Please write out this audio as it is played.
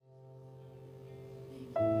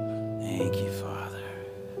Thank you, Father.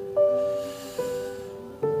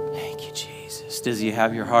 Thank you, Jesus. Does he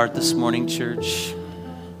have your heart this morning, church?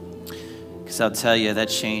 Because I'll tell you, that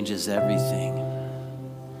changes everything.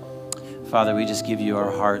 Father, we just give you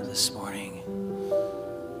our heart this morning.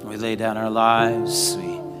 We lay down our lives.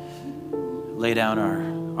 We lay down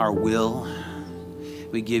our will.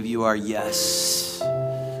 We give you our yes.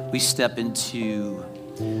 We step into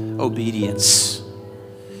obedience.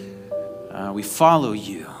 We follow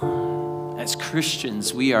you. As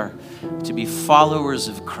Christians, we are to be followers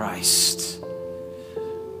of Christ.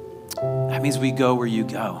 That means we go where you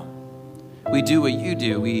go. We do what you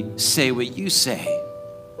do. We say what you say,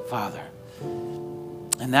 Father.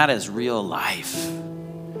 And that is real life.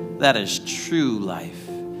 That is true life.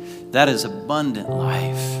 That is abundant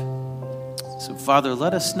life. So, Father,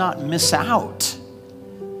 let us not miss out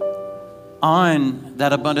on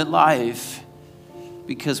that abundant life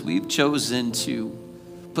because we've chosen to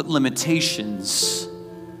put limitations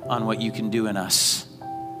on what you can do in us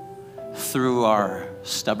through our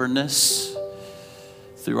stubbornness,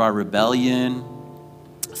 through our rebellion,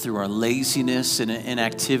 through our laziness and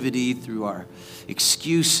inactivity, through our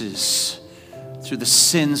excuses, through the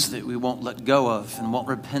sins that we won't let go of and won't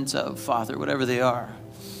repent of, Father, whatever they are.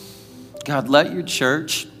 God, let your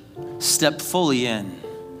church step fully in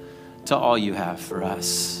to all you have for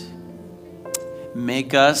us.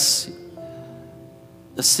 Make us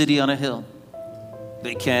a city on a hill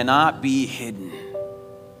that cannot be hidden.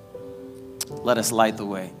 Let us light the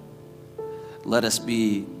way. Let us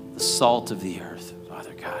be the salt of the earth,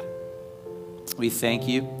 Father God. We thank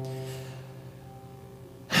you.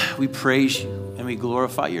 We praise you and we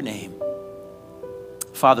glorify your name.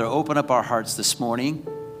 Father, open up our hearts this morning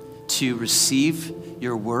to receive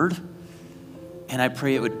your word. And I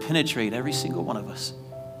pray it would penetrate every single one of us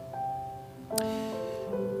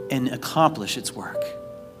and accomplish its work.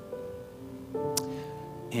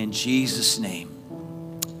 In Jesus' name,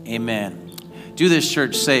 amen. Do this,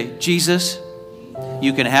 church. Say, Jesus,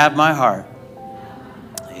 you can have my heart.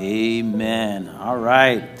 Amen. All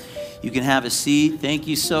right. You can have a seat. Thank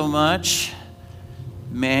you so much,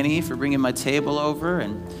 Manny, for bringing my table over.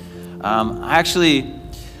 And I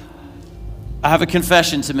have a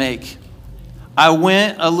confession to make. I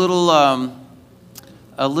went a little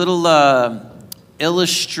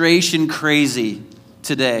illustration crazy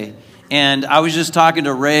today. And I was just talking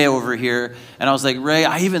to Ray over here, and I was like, Ray,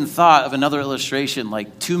 I even thought of another illustration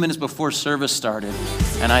like 2 minutes before service started.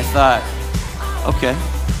 And I thought, okay,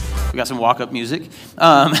 we got some walk-up music.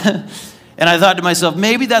 And I thought to myself,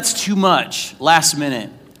 maybe that's too much last minute.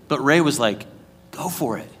 But Ray was like, go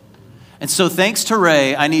for it. And so thanks to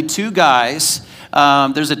Ray, I need 2 guys.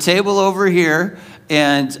 There's a table over here,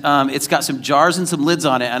 and it's got some jars and some lids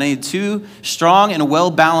on it. And I need 2 strong and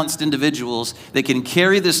well-balanced individuals that can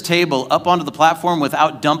carry this table up onto the platform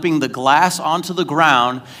without dumping the glass onto the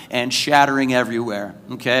ground and shattering everywhere,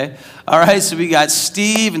 okay? All right, so we got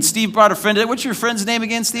Steve, and Steve brought a friend. What's your friend's name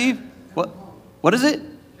again, Steve? What is it?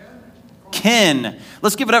 Ken.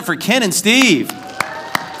 Let's give it up for Ken and Steve.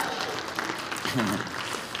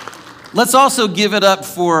 Let's also give it up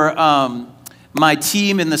for my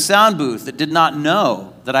team in the sound booth that did not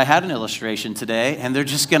know that I had an illustration today, and they're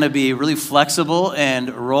just going to be really flexible and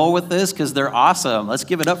roll with this because they're awesome. Let's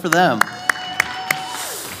give it up for them.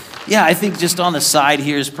 Yeah, I think just on the side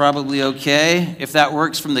here is probably okay. If that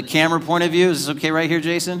works from the camera point of view, is this okay right here,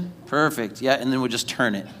 Jason? Perfect. Yeah, and then we'll just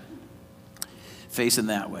turn it. Facing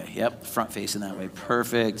that way. Yep, front facing that way.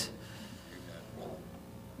 Perfect.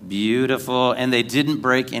 Beautiful. And they didn't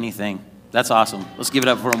break anything. That's awesome. Let's give it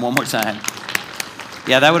up for them one more time.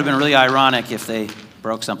 Yeah, that would have been really ironic if they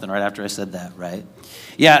broke something right after I said that, right?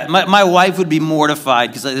 Yeah, my wife would be mortified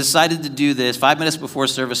because I decided to do this 5 minutes before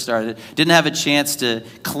service started. Didn't have a chance to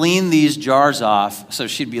clean these jars off. So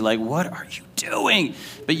she'd be like, what are you doing?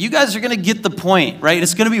 But you guys are going to get the point, right?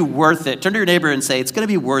 It's going to be worth it. Turn to your neighbor and say, it's going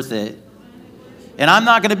to be worth it. And I'm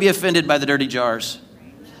not going to be offended by the dirty jars.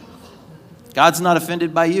 God's not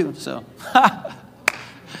offended by you, so.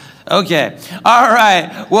 Okay. All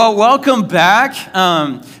right. Well, welcome back.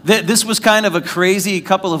 This was kind of a crazy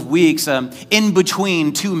couple of weeks in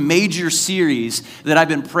between 2 major series that I've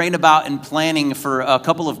been praying about and planning for a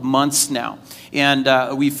couple of months now.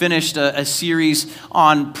 And we finished a series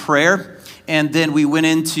on prayer. And then we went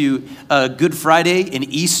into Good Friday and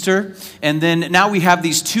Easter. And then now we have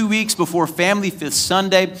these 2 weeks before Family Fifth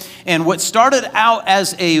Sunday. And what started out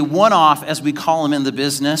as a one-off, as we call them in the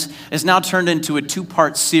business, is now turned into a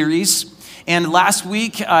 2-part series. And last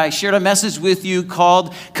week, I shared a message with you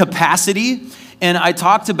called Capacity. And I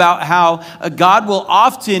talked about how God will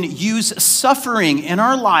often use suffering in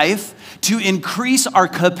our life to increase our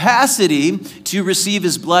capacity to receive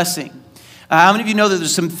his blessing. How many of you know that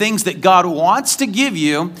there's some things that God wants to give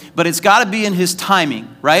you, but it's got to be in his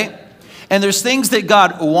timing, right? And there's things that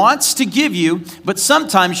God wants to give you, but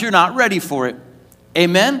sometimes you're not ready for it.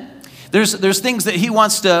 Amen? There's things that he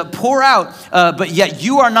wants to pour out, but yet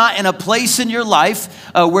you are not in a place in your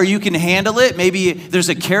life where you can handle it. Maybe there's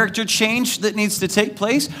a character change that needs to take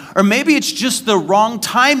place, or maybe it's just the wrong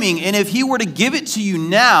timing. And if he were to give it to you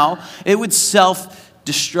now, it would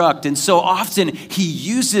self-destruct. And so often he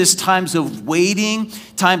uses times of waiting,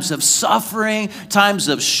 times of suffering, times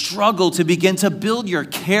of struggle to begin to build your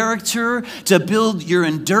character, to build your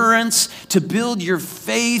endurance, to build your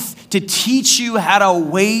faith, to teach you how to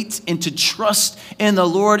wait and to trust in the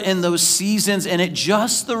Lord in those seasons. And at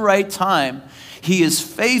just the right time, he is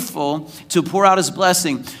faithful to pour out his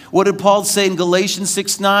blessing. What did Paul say in Galatians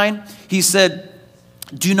 6:9? He said,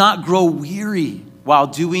 do not grow weary while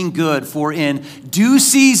doing good, for in due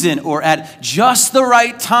season or at just the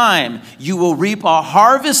right time, you will reap a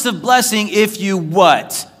harvest of blessing if you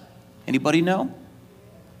what? Anybody know?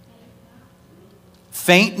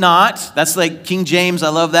 Faint not. That's like King James. I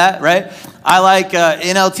love that, right? I like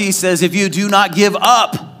NLT says, if you do not give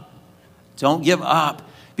up, don't give up,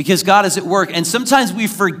 because God is at work. And sometimes we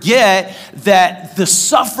forget that the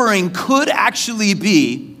suffering could actually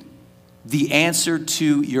be the answer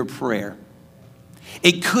to your prayer.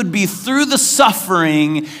 It could be through the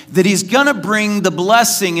suffering that he's going to bring the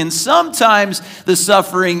blessing. And sometimes the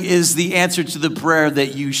suffering is the answer to the prayer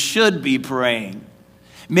that you should be praying.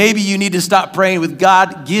 Maybe you need to stop praying with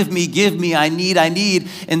God, give me, I need.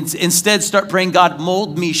 And instead start praying, God,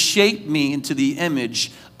 mold me, shape me into the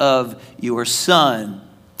image of your son.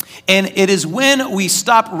 And it is when we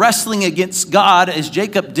stop wrestling against God as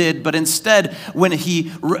Jacob did, but instead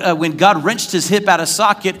when God wrenched his hip out of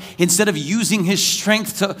socket, instead of using his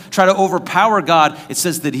strength to try to overpower God, it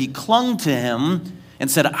says that he clung to him and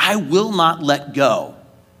said, I will not let go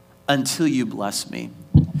until you bless me.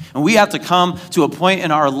 And we have to come to a point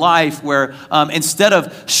in our life where instead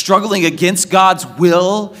of struggling against God's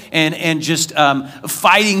will and just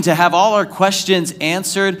fighting to have all our questions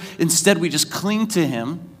answered, instead we just cling to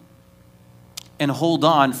him and hold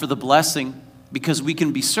on for the blessing, because we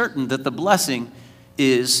can be certain that the blessing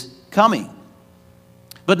is coming.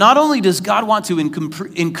 But not only does God want to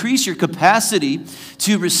increase your capacity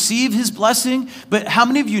to receive his blessing, but how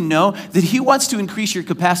many of you know that he wants to increase your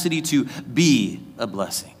capacity to be a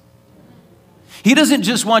blessing? He doesn't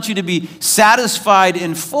just want you to be satisfied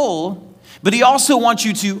in full, but he also wants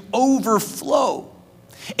you to overflow.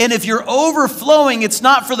 And if you're overflowing, it's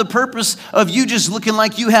not for the purpose of you just looking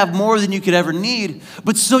like you have more than you could ever need,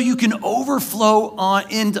 but so you can overflow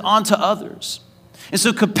onto others. And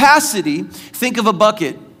so capacity, think of a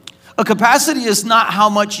bucket. A capacity is not how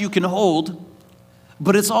much you can hold,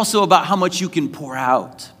 but it's also about how much you can pour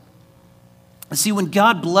out. And see, when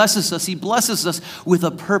God blesses us, he blesses us with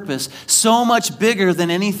a purpose so much bigger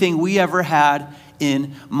than anything we ever had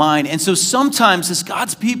in mind. And so sometimes as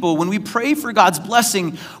God's people, when we pray for God's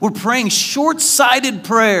blessing, we're praying short-sighted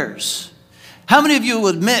prayers. How many of you will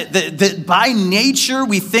admit that by nature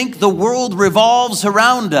we think the world revolves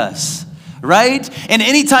around us, right? And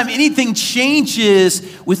anytime anything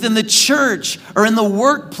changes within the church or in the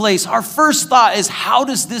workplace, our first thought is, how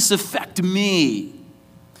does this affect me?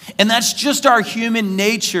 And that's just our human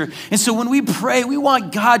nature. And so when we pray, we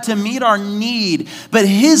want God to meet our need. But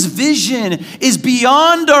his vision is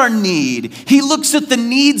beyond our need. He looks at the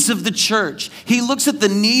needs of the church. He looks at the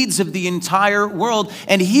needs of the entire world.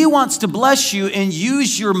 And he wants to bless you and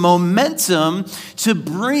use your momentum to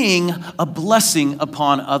bring a blessing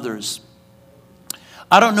upon others.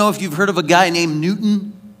 I don't know if you've heard of a guy named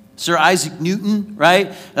Newton. Sir Isaac Newton,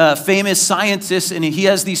 right? Famous scientist, and he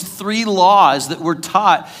has these 3 laws that were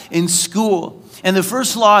taught in school. And the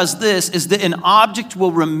first law is this, is that an object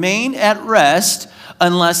will remain at rest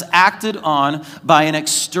unless acted on by an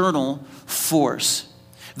external force.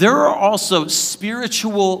 There are also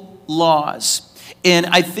spiritual laws, and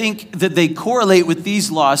I think that they correlate with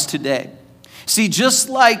these laws today. See, just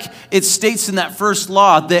like it states in that first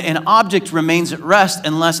law that an object remains at rest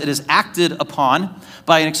unless it is acted upon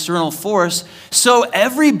by an external force, so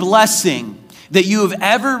every blessing that you have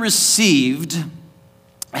ever received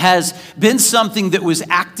has been something that was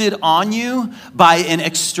acted on you by an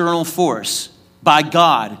external force, by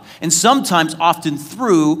God, and sometimes often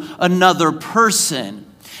through another person.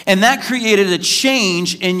 And that created a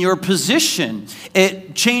change in your position.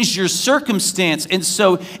 It changed your circumstance, and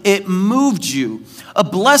so it moved you. A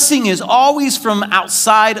blessing is always from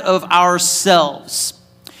outside of ourselves.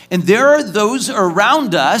 And there are those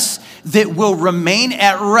around us that will remain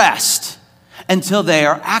at rest until they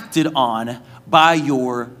are acted on by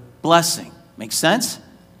your blessing. Make sense?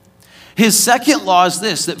 His second law is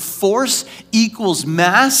this, that force equals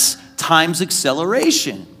mass times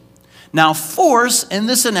acceleration. Now, force, in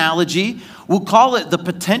this analogy, we'll call it the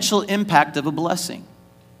potential impact of a blessing.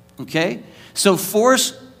 Okay? So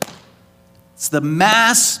force, it's the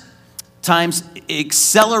mass times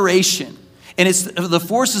acceleration. And the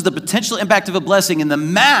force is the potential impact of a blessing, and the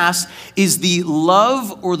mass is the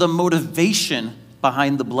love or the motivation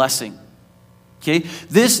behind the blessing. Okay?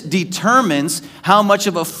 This determines how much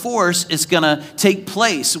of a force is going to take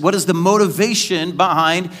place. What is the motivation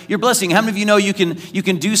behind your blessing? How many of you know you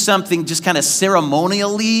can do something just kind of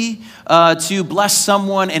ceremonially to bless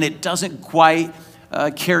someone, and it doesn't quite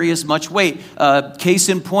carry as much weight? Case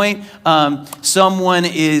in point, someone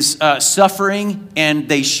is suffering, and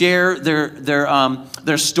they share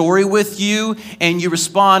their story with you, and you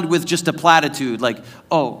respond with just a platitude like,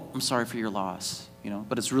 "Oh, I'm sorry for your loss."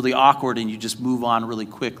 But it's really awkward, and you just move on really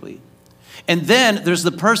quickly. And then there's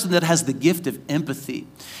the person that has the gift of empathy.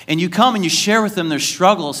 And you come and you share with them their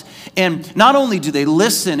struggles. And not only do they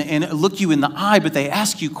listen and look you in the eye, but they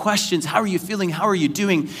ask you questions. How are you feeling? How are you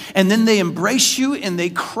doing? And then they embrace you and they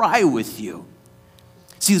cry with you.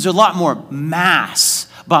 See, there's a lot more mass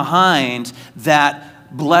behind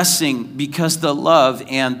that blessing because the love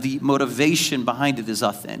and the motivation behind it is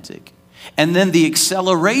authentic. And then the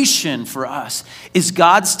acceleration for us is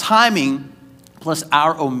God's timing plus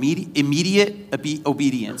our immediate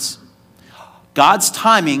obedience. God's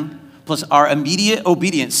timing plus our immediate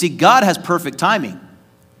obedience. See, God has perfect timing,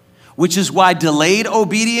 which is why delayed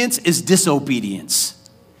obedience is disobedience.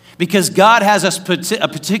 Because God has a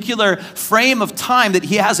particular frame of time that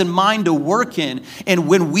he has in mind to work in. And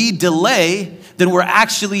when we delay, then we're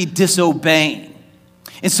actually disobeying.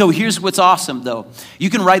 And so here's what's awesome, though.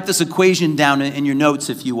 You can write this equation down in your notes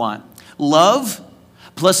if you want. Love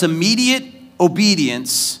plus immediate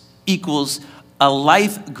obedience equals a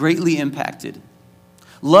life greatly impacted.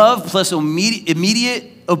 Love plus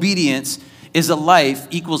immediate obedience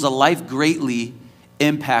equals a life greatly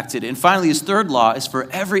impacted. And finally, his third law is for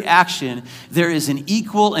every action, there is an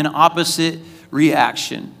equal and opposite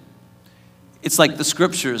reaction. It's like the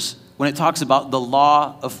scriptures when it talks about the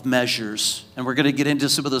law of measures. And we're going to get into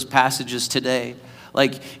some of those passages today.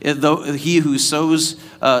 Like, he who sows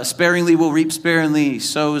sparingly will reap sparingly. He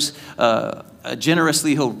sows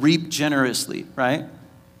generously, he'll reap generously, right?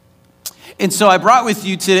 And so I brought with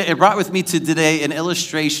me today an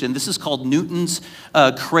illustration. This is called Newton's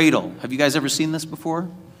cradle. Have you guys ever seen this before?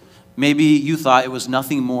 Maybe you thought it was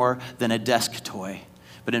nothing more than a desk toy.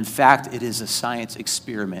 But in fact, it is a science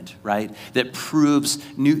experiment, right, that proves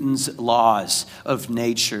Newton's laws of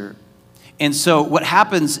nature. And so what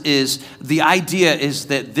happens is the idea is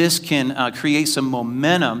that this can create some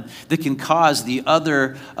momentum that can cause the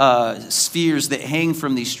other spheres that hang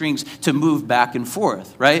from these strings to move back and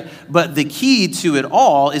forth, right? But the key to it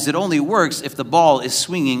all is it only works if the ball is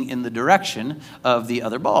swinging in the direction of the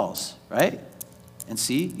other balls, right? And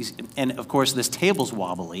see, and of course this table's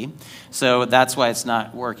wobbly, so that's why it's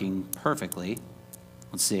not working perfectly.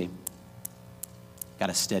 Let's see. Got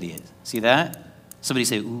to steady it. See that? Somebody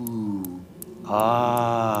say, ooh,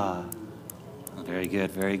 ah. Very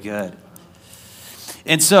good, very good.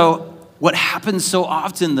 And so what happens so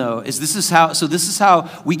often, though, is this is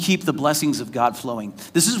how we keep the blessings of God flowing.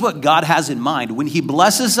 This is what God has in mind. When he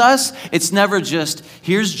blesses us, it's never just,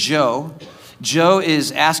 here's Joe. Joe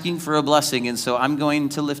is asking for a blessing, and so I'm going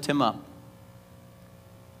to lift him up.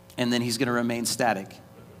 And then he's going to remain static.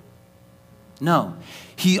 No,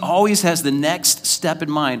 he always has the next step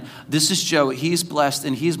in mind. This is Joe. He's blessed,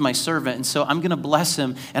 and he's my servant. And so I'm going to bless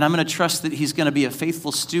him, and I'm going to trust that he's going to be a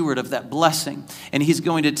faithful steward of that blessing. And he's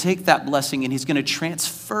going to take that blessing, and he's going to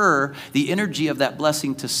transfer the energy of that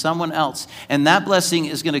blessing to someone else. And that blessing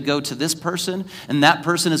is going to go to this person, and that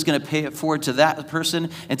person is going to pay it forward to that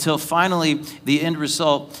person until finally the end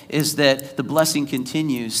result is that the blessing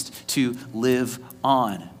continues to live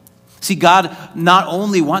on. See, God not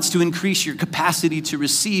only wants to increase your capacity to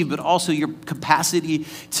receive, but also your capacity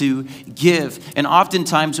to give. And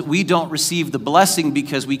oftentimes we don't receive the blessing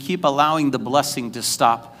because we keep allowing the blessing to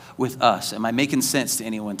stop with us. Am I making sense to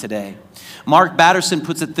anyone today? Mark Batterson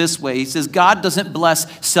puts it this way. He says, God doesn't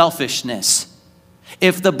bless selfishness.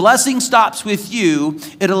 If the blessing stops with you,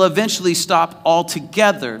 it'll eventually stop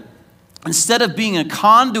altogether. Instead of being a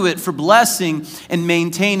conduit for blessing and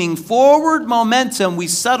maintaining forward momentum, we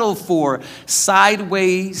settle for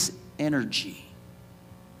sideways energy.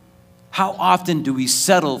 How often do we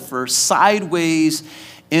settle for sideways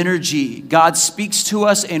energy. God speaks to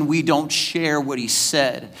us and we don't share what he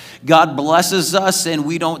said. God blesses us and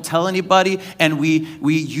we don't tell anybody, and we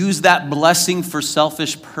use that blessing for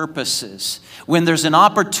selfish purposes. When there's an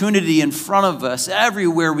opportunity in front of us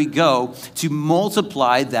everywhere we go to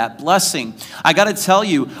multiply that blessing. I got to tell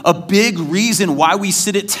you, a big reason why we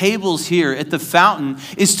sit at tables here at the fountain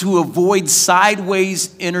is to avoid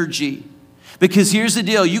sideways energy. Because here's the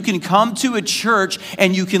deal, you can come to a church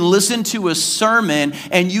and you can listen to a sermon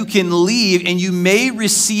and you can leave and you may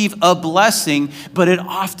receive a blessing, but it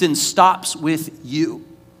often stops with you.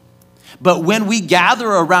 But when we gather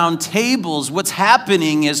around tables, what's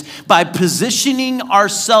happening is by positioning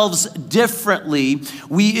ourselves differently,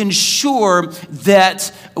 we ensure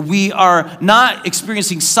that we are not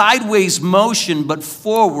experiencing sideways motion, but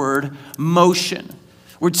forward motion.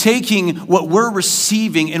 We're taking what we're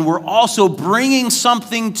receiving and we're also bringing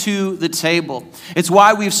something to the table. It's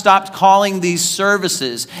why we've stopped calling these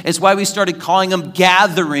services. It's why we started calling them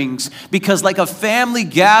gatherings. Because like a family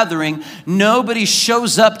gathering, nobody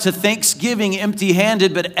shows up to Thanksgiving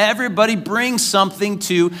empty-handed, but everybody brings something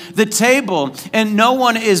to the table. And no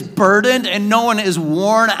one is burdened and no one is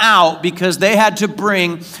worn out because they had to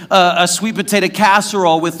bring a sweet potato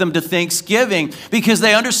casserole with them to Thanksgiving, because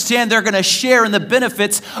they understand they're going to share in the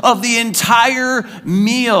benefits of the entire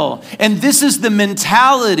meal. And this is the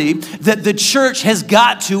mentality that the church has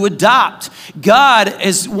got to adopt. God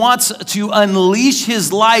wants to unleash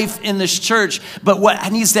his life in this church, but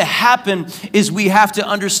what needs to happen is we have to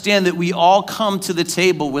understand that we all come to the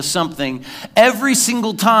table with something every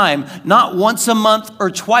single time, not once a month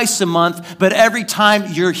or twice a month, but every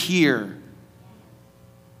time you're here.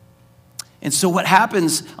 And so what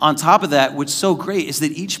happens on top of that, which is so great, is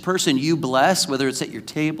that each person you bless, whether it's at your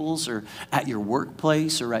tables or at your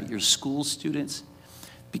workplace or at your school students,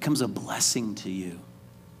 becomes a blessing to you.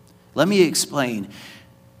 Let me explain.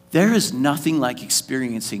 There is nothing like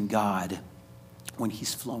experiencing God when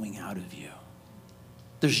he's flowing out of you.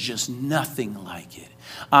 There's just nothing like it.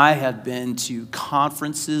 I have been to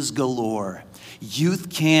conferences galore, youth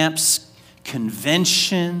camps,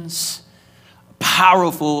 conventions,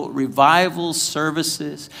 powerful revival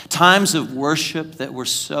services, times of worship that were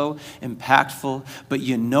so impactful. But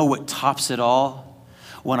you know what tops it all?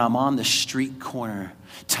 When I'm on the street corner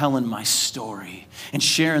telling my story and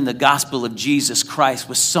sharing the gospel of Jesus Christ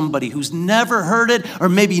with somebody who's never heard it, or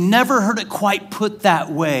maybe never heard it quite put that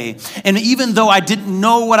way. And even though I didn't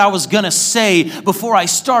know what I was going to say before I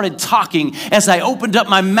started talking, as I opened up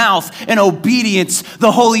my mouth in obedience,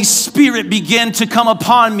 the Holy Spirit began to come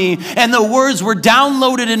upon me, and the words were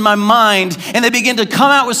downloaded in my mind, and they began to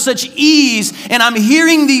come out with such ease. And I'm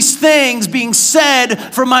hearing these things being said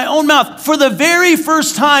from my own mouth for the very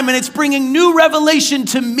first time, and it's bringing new revelation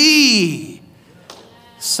to me.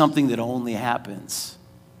 Something that only happens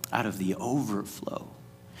out of the overflow.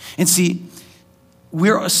 And see,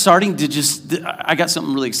 we're starting to I got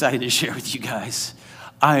something really exciting to share with you guys.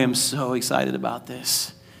 I am so excited about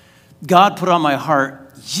this. God put on my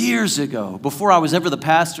heart years ago, before I was ever the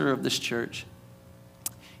pastor of this church.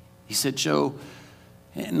 He said, Joe,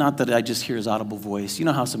 not that I just hear his audible voice. You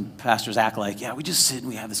know how some pastors act like, yeah, we just sit and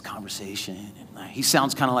we have this conversation. And he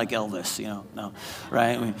sounds kind of like Elvis, no,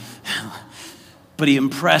 right? But he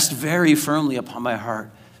impressed very firmly upon my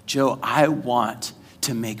heart, Joe, I want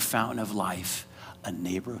to make Fountain of Life a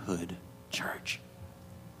neighborhood church.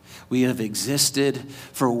 We have existed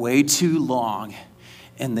for way too long,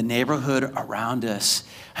 and the neighborhood around us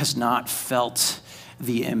has not felt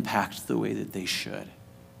the impact the way that they should.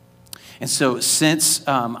 And so since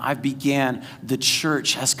I began, the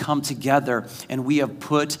church has come together and we have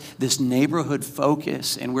put this neighborhood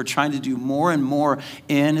focus, and we're trying to do more and more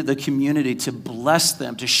in the community to bless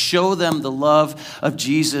them, to show them the love of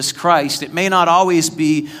Jesus Christ. It may not always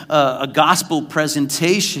be a gospel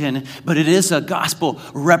presentation, but it is a gospel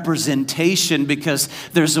representation, because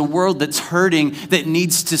there's a world that's hurting that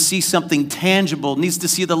needs to see something tangible, needs to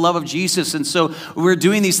see the love of Jesus. And so we're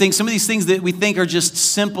doing these things. Some of these things that we think are just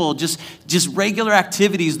simple, just regular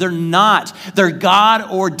activities. They're not. They're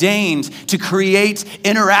God ordained to create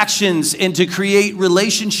interactions and to create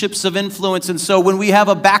relationships of influence. And so when we have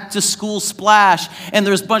a back to school splash and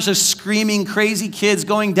there's a bunch of screaming crazy kids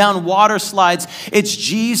going down water slides, it's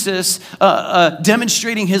Jesus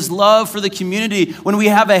demonstrating his love for the community. When we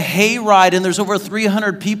have a hayride and there's over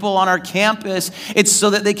 300 people on our campus, it's so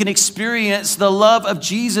that they can experience the love of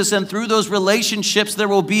Jesus. And through those relationships, there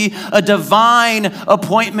will be a divine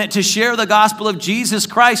appointment to share the gospel of Jesus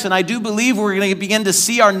Christ. And I do believe we're going to begin to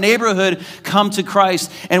see our neighborhood come to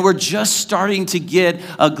Christ. And we're just starting to get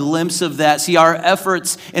a glimpse of that. See, our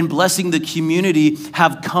efforts in blessing the community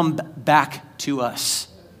have come back to us.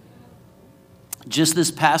 Just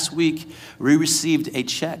this past week, we received a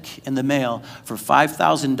check in the mail for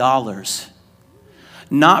 $5,000,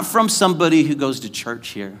 not from somebody who goes to church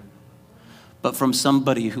here, but from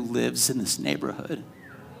somebody who lives in this neighborhood.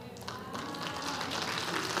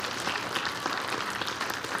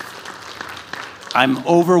 I'm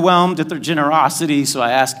overwhelmed at their generosity, so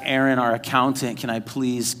I asked Aaron, our accountant, can I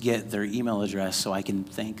please get their email address so I can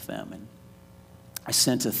thank them? And I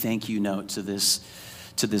sent a thank you note to this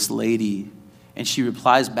lady, and she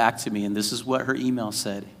replies back to me, and this is what her email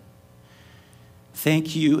said.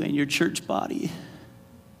 Thank you and your church body.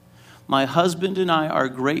 My husband and I are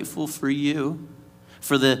grateful for you,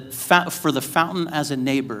 for the fountain as a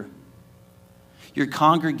neighbor. Your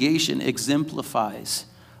congregation exemplifies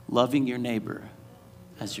loving your neighbor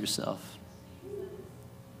as yourself.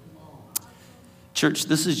 Church,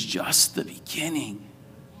 this is just the beginning.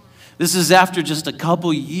 This is after just a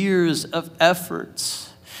couple years of efforts.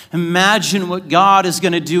 Imagine what God is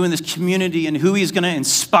going to do in this community and who he's going to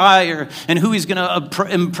inspire and who he's going to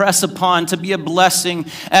impress upon to be a blessing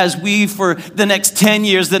as we, for the next 10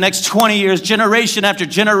 years, the next 20 years, generation after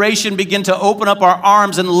generation, begin to open up our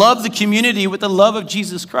arms and love the community with the love of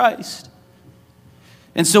Jesus Christ.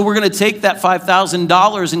 And so we're going to take that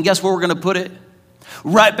 $5,000 and guess where we're going to put it?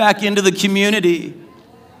 Right back into the community.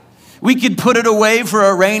 We could put it away for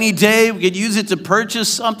a rainy day. We could use it to purchase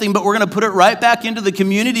something, but we're going to put it right back into the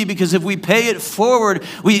community because if we pay it forward,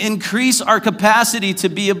 we increase our capacity to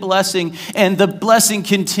be a blessing, and the blessing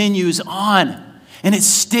continues on, and it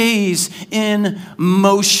stays in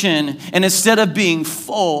motion. And instead of being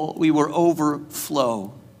full, we will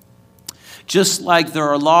overflow. Just like there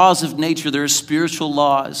are laws of nature, there are spiritual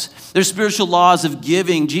laws. There's spiritual laws of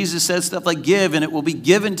giving. Jesus says stuff like, give and it will be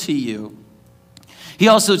given to you. He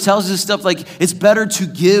also tells us stuff like, it's better to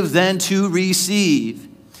give than to receive.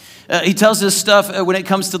 He tells us stuff when it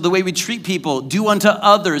comes to the way we treat people. Do unto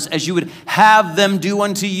others as you would have them do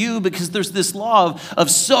unto you, because there's this law of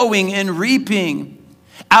sowing and reaping.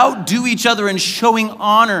 Outdo each other in showing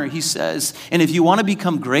honor, he says. And if you want to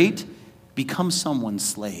become great, become someone's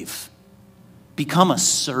slave. Become a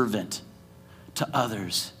servant to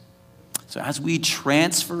others. So as we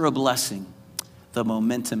transfer a blessing, the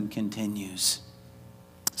momentum continues.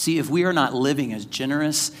 See, if we are not living as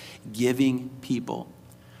generous, giving people,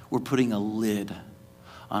 we're putting a lid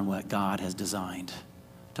on what God has designed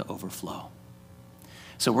to overflow.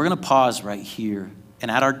 So we're going to pause right here. And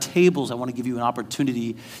at our tables, I want to give you an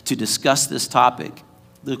opportunity to discuss this topic.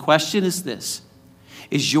 The question is this: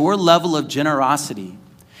 is your level of generosity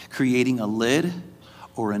creating a lid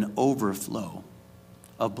or an overflow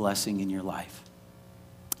of blessing in your life?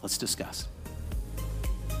 Let's discuss.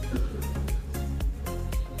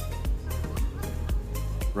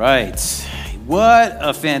 Right. What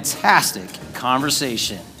a fantastic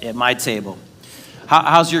conversation at my table.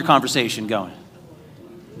 How's your conversation going?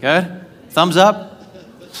 Good? Thumbs up?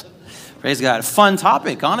 Praise God. Fun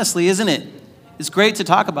topic, honestly, isn't it? It's great to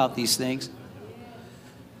talk about these things.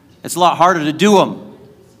 It's a lot harder to do them.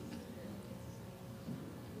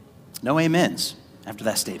 No amens after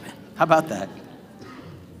that statement. How about that?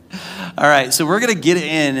 All right, so we're going to get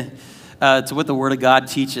in to what the Word of God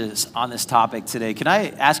teaches on this topic today. Can I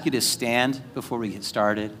ask you to stand before we get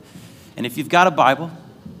started? And if you've got a Bible,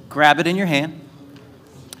 grab it in your hand.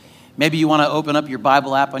 Maybe you want to open up your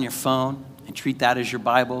Bible app on your phone and treat that as your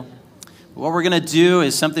Bible. What we're going to do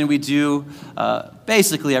is something we do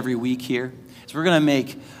basically every week here. So we're going to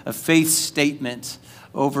make a faith statement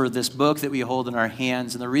over this book that we hold in our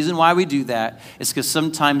hands. And the reason why we do that is because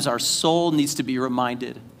sometimes our soul needs to be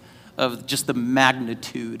reminded of just the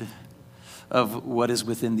magnitude of what is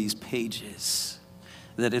within these pages.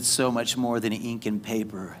 That it's so much more than ink and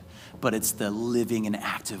paper, but it's the living and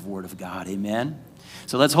active Word of God. Amen?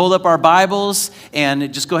 So let's hold up our Bibles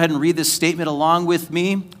and just go ahead and read this statement along with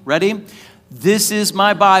me. Ready? This is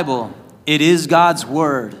my Bible. It is God's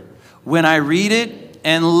Word. When I read it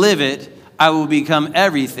and live it, I will become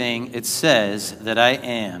everything it says that I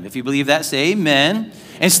am. If you believe that, say amen.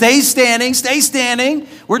 And stay standing, stay standing.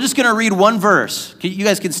 We're just going to read one verse. You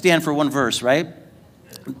guys can stand for one verse, right?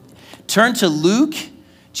 Turn to Luke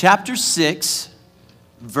chapter 6,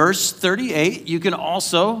 verse 38. You can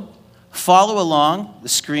also follow along the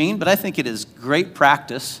screen, but I think it is great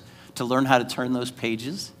practice to learn how to turn those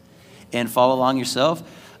pages and follow along yourself.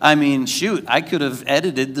 I mean, shoot, I could have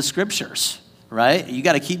edited the scriptures. Right? You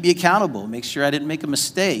got to keep me accountable. Make sure I didn't make a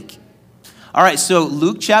mistake. All right, so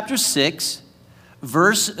Luke chapter 6,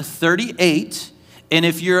 verse 38. And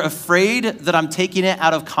if you're afraid that I'm taking it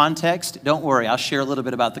out of context, don't worry. I'll share a little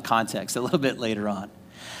bit about the context a little bit later on.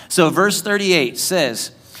 So verse 38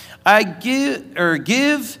 says,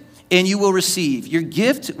 give and you will receive. Your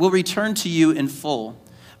gift will return to you in full,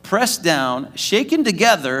 pressed down, shaken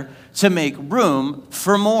together to make room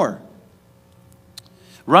for more,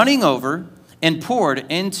 running over and poured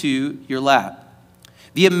into your lap.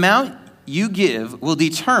 The amount you give will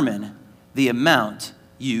determine the amount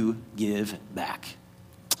you give back.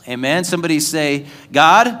 Amen. Somebody say,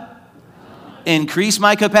 God, increase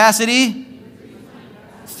my capacity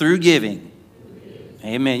through giving.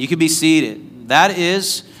 Amen. You can be seated. That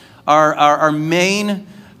is our main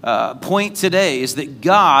point today, is that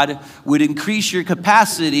God would increase your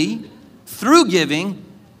capacity through giving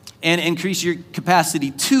and increase your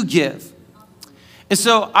capacity to give. And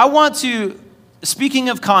so I want to, speaking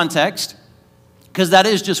of context, because that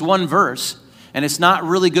is just one verse, and it's not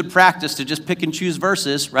really good practice to just pick and choose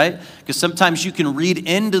verses, right? Because sometimes you can read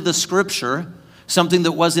into the scripture something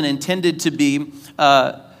that wasn't intended to be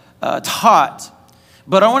taught.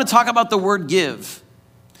 But I want to talk about the word give.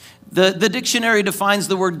 The dictionary defines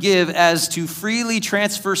the word give as to freely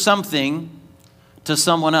transfer something to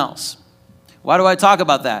someone else. Why do I talk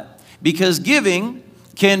about that? Because giving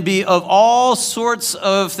can be of all sorts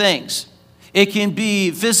of things. It can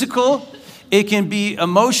be physical, it can be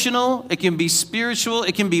emotional, it can be spiritual,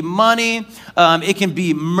 it can be money, it can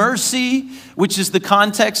be mercy, which is the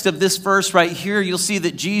context of this verse right here. You'll see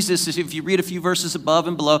that Jesus, if you read a few verses above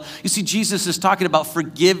and below, you see Jesus is talking about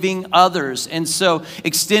forgiving others, and so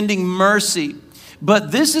extending mercy.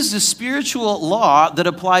 But this is a spiritual law that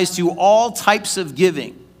applies to all types of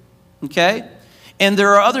giving, okay? And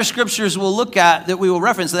there are other scriptures we'll look at that we will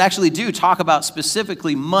reference that actually do talk about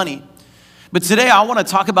specifically money. But today I want to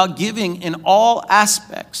talk about giving in all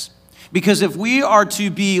aspects. Because if we are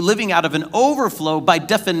to be living out of an overflow, by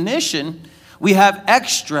definition, we have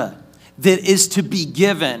extra that is to be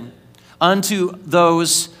given unto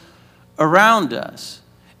those around us.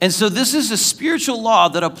 And so this is a spiritual law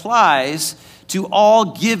that applies to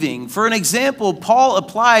all giving. For an example, Paul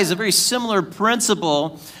applies a very similar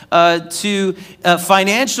principle to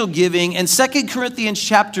financial giving in 2 Corinthians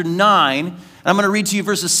chapter 9. I'm going to read to you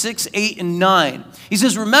verses 6, 8, and 9. He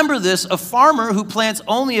says, remember this, a farmer who plants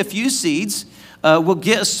only a few seeds will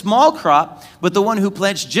get a small crop, but the one who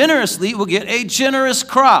plants generously will get a generous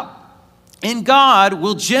crop. And God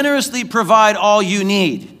will generously provide all you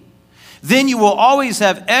need. Then you will always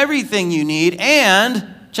have everything you need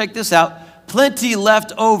and, check this out, plenty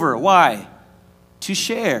left over. Why? To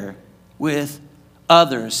share with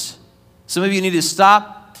others. Some of you need to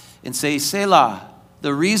stop and say, Selah.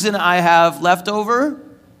 The reason I have leftover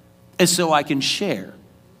is so I can share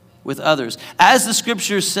with others. As the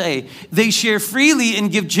scriptures say, they share freely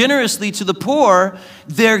and give generously to the poor.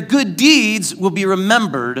 Their good deeds will be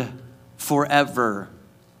remembered forever.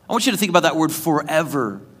 I want you to think about that word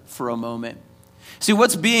forever for a moment. See,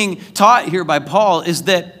 what's being taught here by Paul is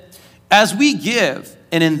that as we give,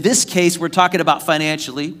 and in this case, we're talking about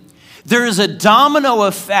financially, there is a domino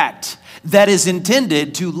effect that is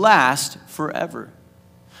intended to last forever.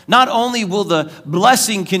 Not only will the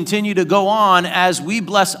blessing continue to go on as we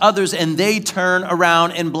bless others and they turn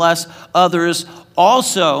around and bless others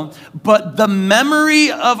also, but the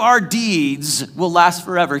memory of our deeds will last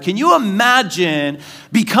forever. Can you imagine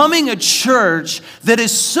becoming a church that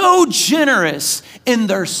is so generous in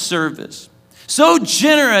their service, so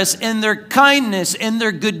generous in their kindness, in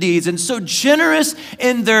their good deeds, and so generous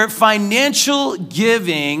in their financial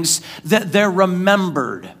givings that they're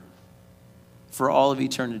remembered for all of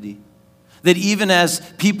eternity? That even as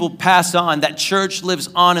people pass on, that church lives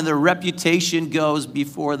on and their reputation goes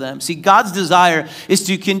before them. See, God's desire is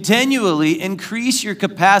to continually increase your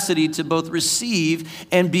capacity to both receive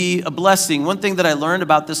and be a blessing. One thing that I learned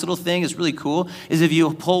about this little thing is really cool, is if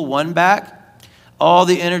you pull one back, all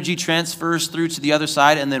the energy transfers through to the other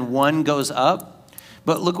side and then one goes up.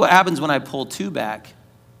 But look what happens when I pull two back.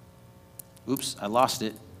 Oops, I lost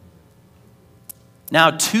it. Now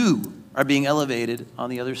two are being elevated on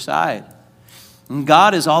the other side. And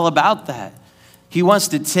God is all about that. He wants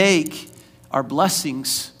to take our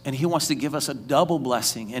blessings and he wants to give us a double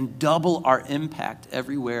blessing and double our impact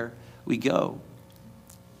everywhere we go.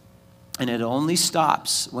 And it only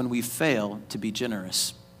stops when we fail to be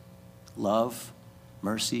generous. Love,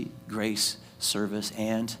 mercy, grace, service,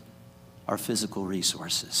 and our physical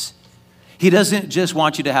resources. He doesn't just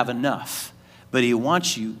want you to have enough, but he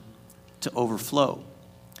wants you to overflow.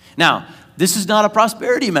 Now, this is not a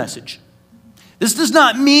prosperity message. This does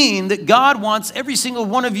not mean that God wants every single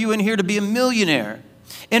one of you in here to be a millionaire.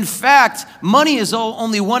 In fact, money is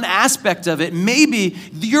only one aspect of it. Maybe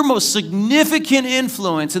your most significant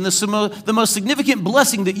influence and the most significant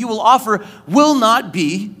blessing that you will offer will not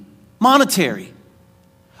be monetary.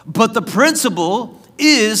 But the principle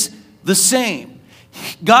is the same.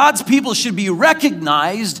 God's people should be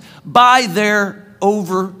recognized by their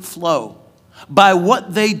overflow, by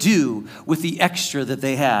what they do with the extra that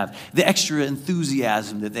they have, the extra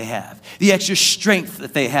enthusiasm that they have, the extra strength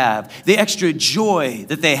that they have, the extra joy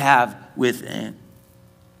that they have within.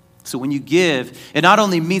 So when you give, it not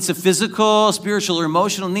only meets a physical, spiritual, or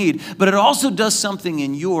emotional need, but it also does something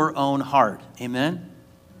in your own heart. Amen?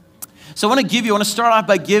 So I want to start off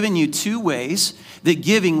by giving you 2 ways that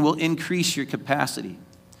giving will increase your capacity.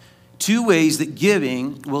 2 ways that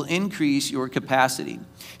giving will increase your capacity.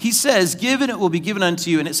 He says, give and it will be given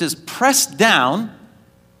unto you. And it says, pressed down,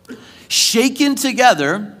 shaken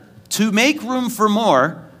together to make room for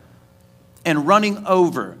more, and running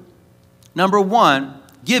over. Number 1,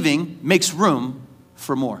 giving makes room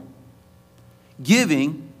for more.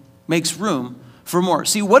 Giving makes room for more.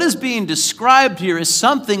 See, what is being described here is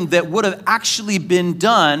something that would have actually been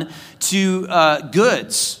done to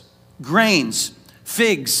goods, grains,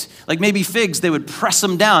 figs. Like maybe figs, they would press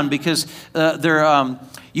them down because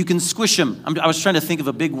you can squish them. I was trying to think of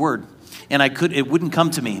a big word, and it wouldn't come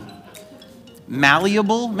to me.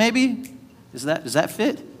 Malleable, maybe? Does that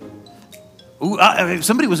fit? Ooh,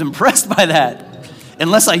 somebody was impressed by that.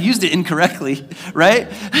 Unless I used it incorrectly, right?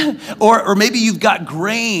 Or maybe you've got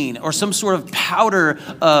grain or some sort of powder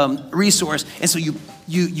resource, and so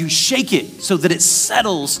you shake it so that it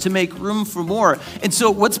settles to make room for more. And so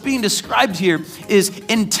what's being described here is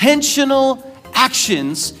intentional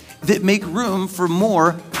actions that make room for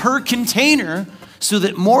more per container so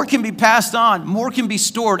that more can be passed on, more can be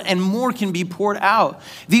stored, and more can be poured out.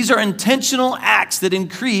 These are intentional acts that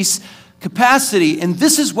increase capacity, and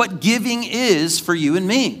this is what giving is for you and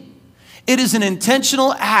me. It is an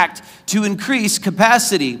intentional act to increase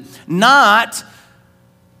capacity, not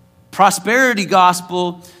prosperity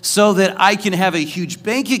gospel so that I can have a huge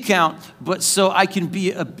bank account, but so I can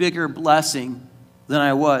be a bigger blessing than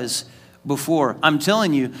I was before. I'm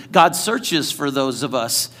telling you, God searches for those of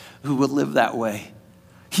us who would live that way.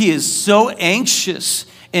 He is so anxious.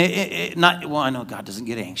 I know God doesn't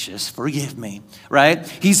get anxious. Forgive me, right?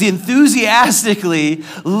 He's enthusiastically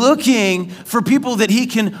looking for people that he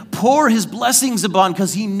can pour his blessings upon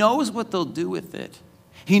because he knows what they'll do with it.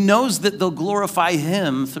 He knows that they'll glorify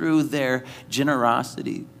him through their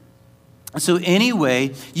generosity. So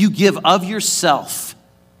anyway, you give of yourself,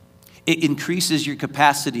 it increases your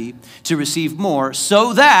capacity to receive more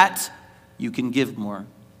so that you can give more.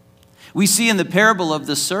 We see in the parable of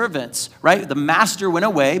the servants, right? The master went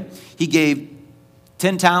away. He gave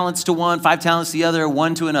 10 talents to one, 5 talents to the other,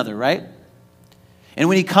 1 to another, right? And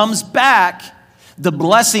when he comes back, the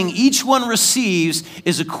blessing each one receives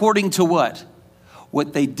is according to what?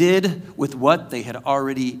 What they did with what they had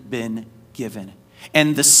already been given.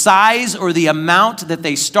 And the size or the amount that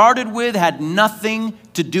they started with had nothing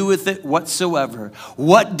to do with it whatsoever.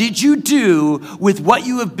 What did you do with what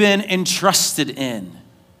you have been entrusted in?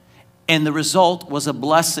 And the result was a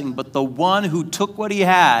blessing. But the one who took what he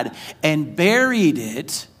had and buried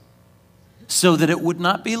it so that it would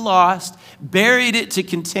not be lost, buried it to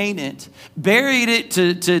contain it, buried it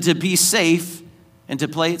to be safe and to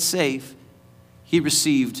play it safe, he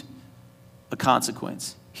received a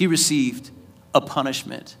consequence. He received a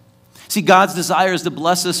punishment. See, God's desire is to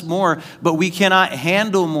bless us more, but we cannot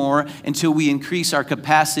handle more until we increase our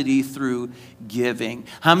capacity through giving.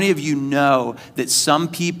 How many of you know that some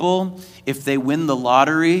people, if they win the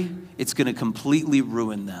lottery, it's going to completely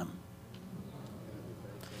ruin them?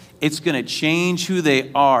 It's going to change who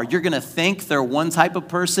they are. You're going to think they're one type of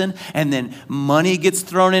person, and then money gets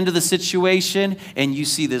thrown into the situation, and you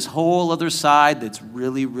see this whole other side that's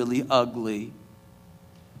really, really ugly.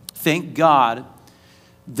 Thank God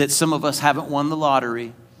that some of us haven't won the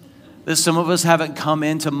lottery, that some of us haven't come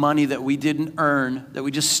into money that we didn't earn, that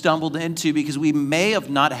we just stumbled into because we may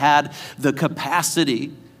have not had the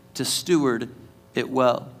capacity to steward it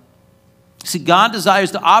well. See, God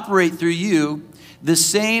desires to operate through you the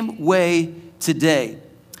same way today.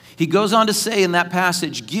 He goes on to say in that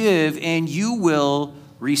passage, give and you will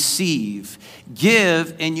receive.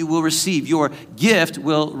 Give and you will receive. Your gift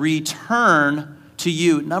will return to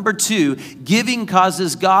you. Number 2, giving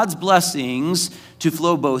causes God's blessings to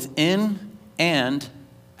flow both in and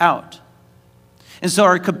out. And so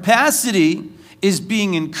our capacity is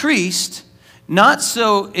being increased, not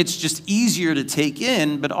so it's just easier to take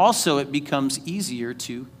in, but also it becomes easier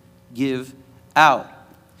to give out.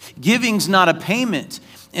 Giving's not a payment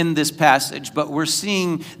in this passage, but we're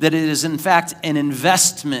seeing that it is in fact an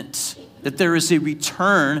investment, that there is a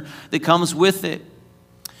return that comes with it.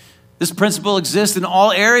 This principle exists in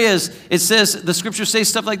all areas. It says, the scriptures say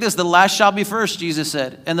stuff like this, the last shall be first, Jesus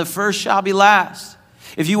said, and the first shall be last.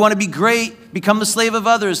 If you want to be great, become the slave of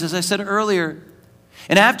others, as I said earlier.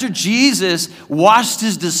 And after Jesus washed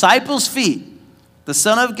his disciples' feet, the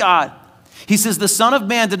Son of God, he says, the Son of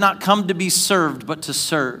Man did not come to be served, but to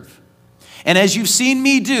serve. And as you've seen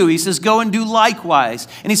me do, he says, go and do likewise.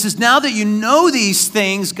 And he says, now that you know these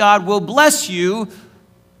things, God will bless you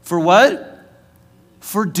for what?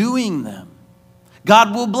 For doing them.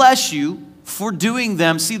 God will bless you for doing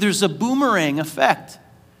them. See, there's a boomerang effect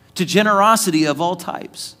to generosity of all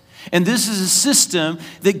types. And this is a system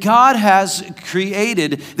that God has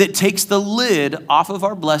created that takes the lid off of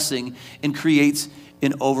our blessing and creates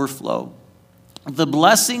an overflow. The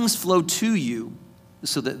blessings flow to you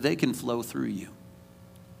so that they can flow through you.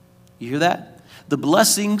 You hear that? The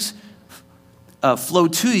blessings flow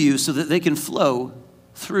to you so that they can flow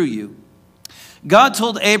through you. God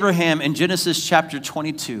told Abraham in Genesis chapter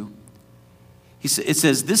 22, it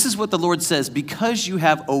says, this is what the Lord says, because you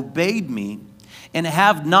have obeyed me and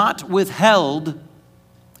have not withheld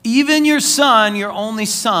even your son, your only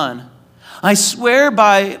son, I swear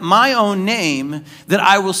by my own name that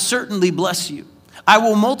I will certainly bless you. I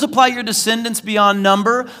will multiply your descendants beyond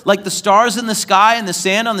number, like the stars in the sky and the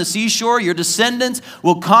sand on the seashore. Your descendants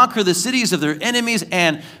will conquer the cities of their enemies,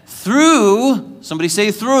 and through, somebody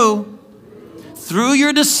say through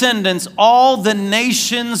your descendants, all the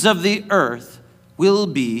nations of the earth will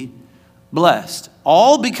be blessed.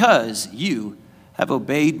 All because you have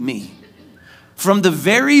obeyed me. From the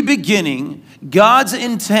very beginning, God's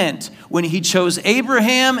intent when he chose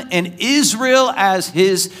Abraham and Israel as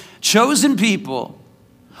his chosen people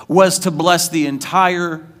was to bless the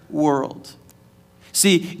entire world.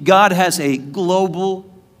 See, God has a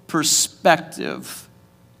global perspective,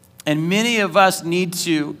 and many of us need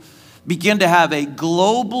to begin to have a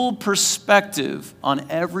global perspective on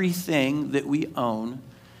everything that we own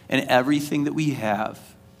and everything that we have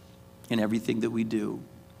and everything that we do.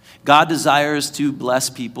 God desires to bless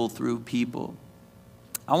people through people.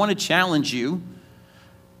 I want to challenge you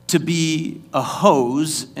to be a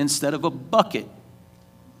hose instead of a bucket.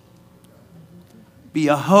 Be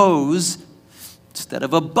a hose instead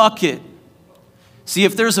of a bucket. See,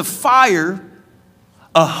 if there's a fire,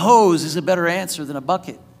 a hose is a better answer than a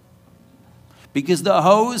bucket. Because the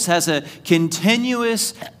hose has a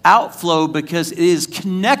continuous outflow because it is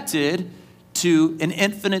connected to an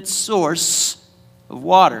infinite source of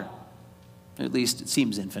water. At least it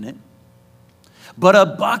seems infinite. But a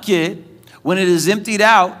bucket, when it is emptied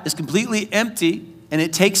out, is completely empty, and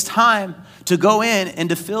it takes time to go in and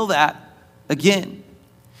to fill that again.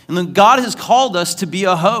 And then God has called us to be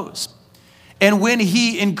a hose. And when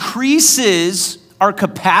he increases our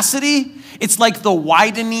capacity, it's like the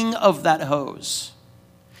widening of that hose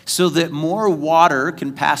so that more water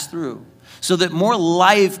can pass through, so that more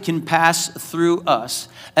life can pass through us,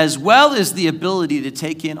 as well as the ability to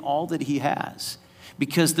take in all that he has.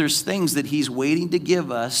 Because there's things that he's waiting to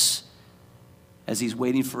give us. As he's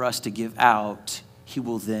waiting for us to give out, he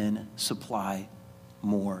will then supply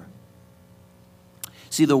more.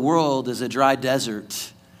 See, the world is a dry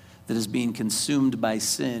desert that is being consumed by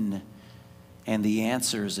sin. And the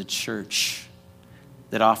answer is a church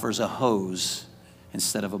that offers a hose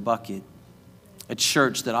instead of a bucket. A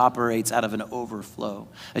church that operates out of an overflow.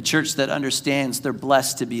 A church that understands they're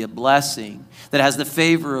blessed to be a blessing. That has the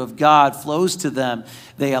favor of God flows to them.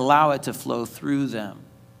 They allow it to flow through them.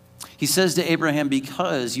 He says to Abraham,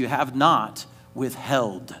 because you have not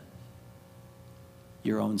withheld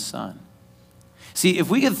your own son. See, if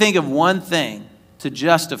we could think of one thing to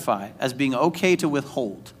justify as being okay to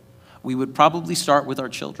withhold, we would probably start with our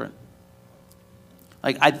children.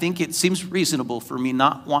 Like, I think it seems reasonable for me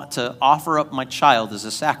not want to offer up my child as a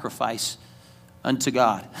sacrifice unto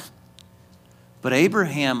God. But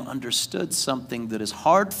Abraham understood something that is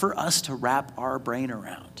hard for us to wrap our brain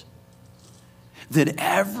around. That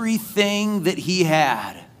everything that he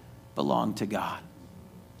had belonged to God.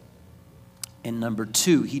 And number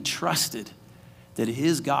two, he trusted that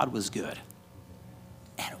his God was good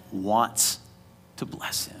and wants to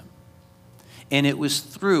bless him. And it was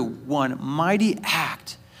through one mighty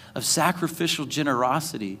act of sacrificial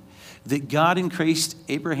generosity that God increased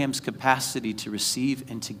Abraham's capacity to receive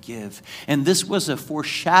and to give. And this was a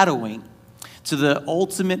foreshadowing to the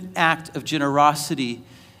ultimate act of generosity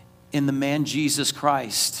in the man Jesus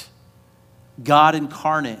Christ, God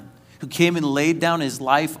incarnate, who came and laid down his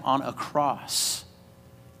life on a cross.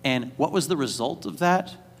 And what was the result of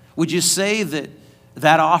that? Would you say that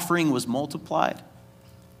that offering was multiplied?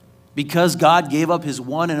 Because God gave up his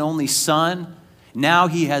one and only son, now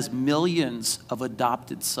he has millions of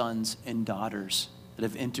adopted sons and daughters that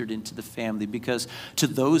have entered into the family. Because to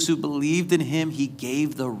those who believed in him, he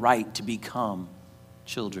gave the right to become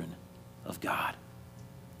children of God.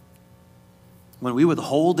 When we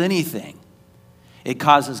withhold anything, it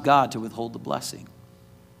causes God to withhold the blessing.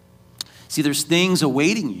 See, there's things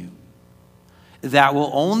awaiting you that will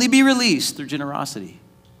only be released through generosity.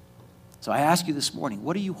 So I ask you this morning,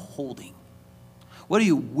 what are you holding? What are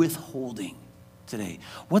you withholding today?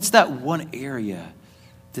 What's that one area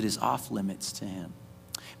that is off limits to him?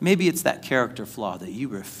 Maybe it's that character flaw that you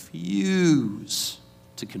refuse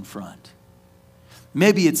to confront.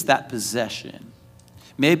 Maybe it's that possession.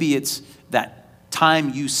 Maybe it's that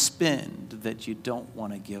time you spend that you don't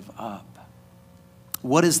want to give up.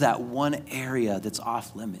 What is that one area that's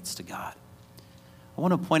off limits to God? I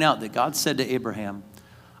want to point out that God said to Abraham,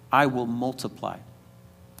 I will multiply.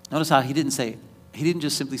 Notice how he didn't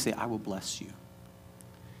just simply say, I will bless you. He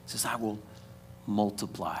says, I will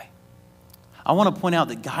multiply. I want to point out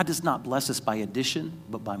that God does not bless us by addition,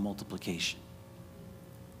 but by multiplication.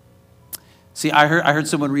 See, I heard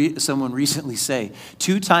someone recently say,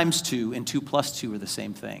 2 times 2 and 2 plus 2 are the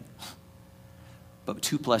same thing. But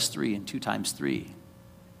 2 plus 3 and 2 times 3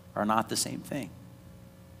 are not the same thing.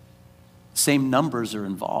 Same numbers are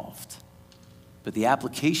involved, but the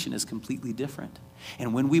application is completely different.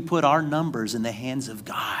 And when we put our numbers in the hands of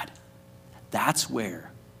God, that's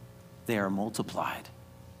where they are multiplied.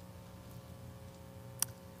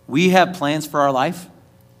 We have plans for our life.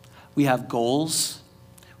 We have goals.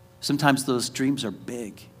 Sometimes those dreams are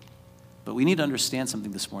big. But we need to understand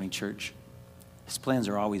something this morning, church. His plans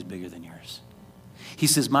are always bigger than yours. He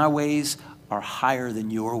says, my ways are higher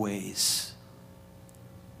than your ways.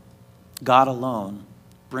 God alone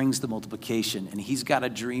brings the multiplication, and he's got a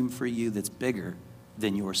dream for you that's bigger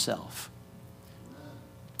than yourself.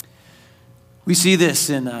 We see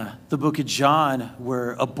this in the book of John,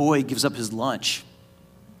 where a boy gives up his lunch.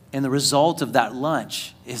 And the result of that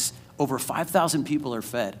lunch is over 5,000 people are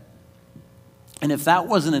fed. And if that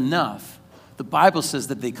wasn't enough, the Bible says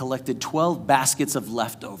that they collected 12 baskets of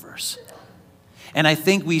leftovers. And I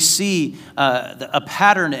think we see a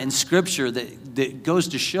pattern in Scripture that goes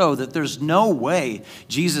to show that there's no way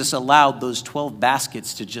Jesus allowed those 12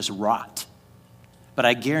 baskets to just rot. But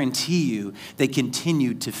I guarantee you they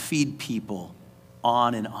continued to feed people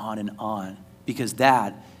on and on and on, because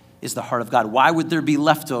that is the heart of God. Why would there be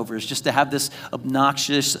leftovers? Just to have this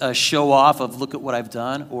obnoxious show off of look at what I've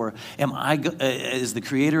done? Or am I, as the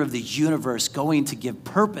creator of the universe, going to give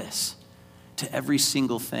purpose to every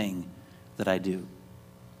single thing that I do?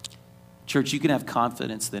 Church, you can have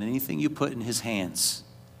confidence that anything you put in his hands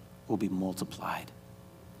will be multiplied,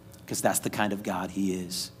 because that's the kind of God he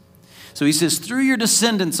is. So he says, through your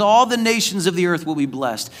descendants, all the nations of the earth will be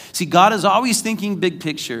blessed. See, God is always thinking big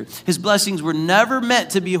picture. His blessings were never meant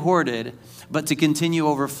to be hoarded, but to continue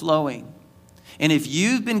overflowing. And if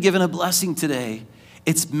you've been given a blessing today,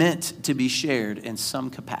 it's meant to be shared in some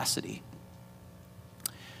capacity.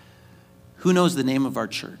 Who knows the name of our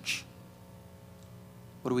church?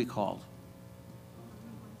 What are we called?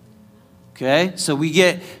 Okay, so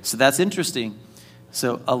that's interesting.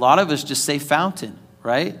 So a lot of us just say Fountain,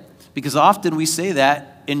 right? Because often we say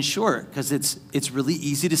that in short, because it's really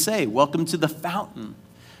easy to say, welcome to the fountain.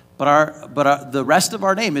 But the rest of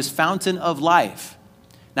our name is Fountain of Life.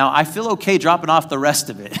 Now, I feel okay dropping off the rest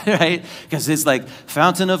of it, right? Because it's like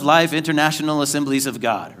Fountain of Life, International Assemblies of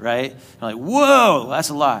God, right? I'm like, whoa, that's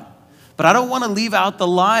a lot. But I don't want to leave out the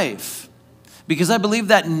life, because I believe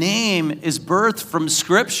that name is birthed from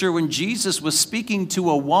Scripture when Jesus was speaking to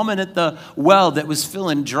a woman at the well that was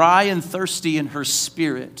feeling dry and thirsty in her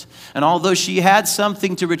spirit. And although she had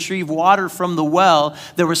something to retrieve water from the well,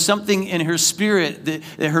 there was something in her spirit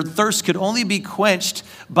that her thirst could only be quenched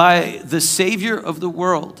by the Savior of the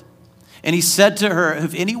world. And he said to her,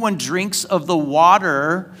 if anyone drinks of the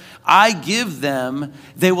water I give them,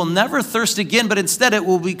 they will never thirst again, but instead it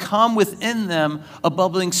will become within them a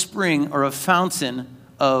bubbling spring or a fountain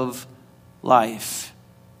of life.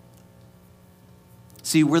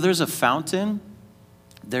 See, where there's a fountain,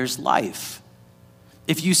 there's life.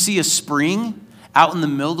 If you see a spring out in the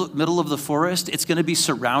middle of the forest, it's going to be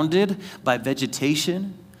surrounded by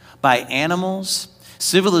vegetation, by animals.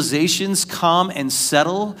 Civilizations come and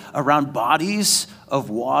settle around bodies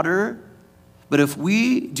of water. But if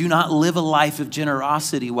we do not live a life of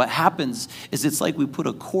generosity, what happens is it's like we put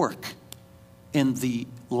a cork in the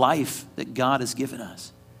life that God has given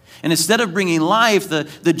us. And instead of bringing life,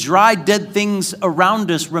 the dry, dead things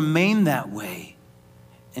around us remain that way.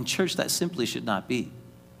 And church, that simply should not be.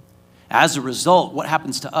 As a result, what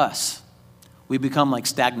happens to us? We become like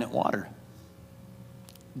stagnant water.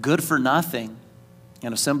 Good for nothing.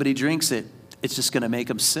 And if somebody drinks it, it's just going to make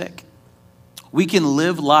them sick. We can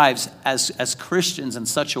live lives as Christians in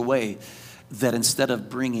such a way that instead of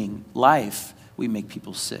bringing life, we make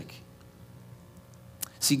people sick.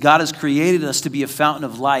 See, God has created us to be a fountain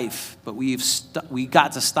of life, but we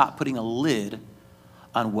got to stop putting a lid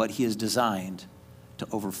on what he has designed to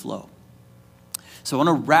overflow. So I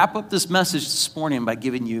want to wrap up this message this morning by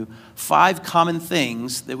giving you 5 common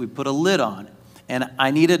things that we put a lid on. And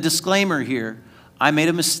I need a disclaimer here. I made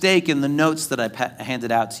a mistake in the notes that I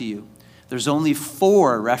handed out to you. There's only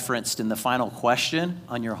 4 referenced in the final question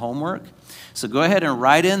on your homework. So go ahead and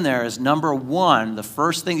write in there as number 1, the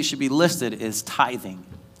first thing that should be listed is tithing.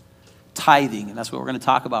 Tithing, and that's what we're going to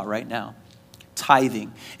talk about right now.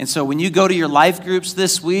 Tithing. And so when you go to your life groups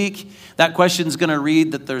this week, that question is going to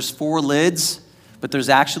read that there's 4 lids, but there's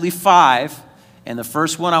actually 5. And the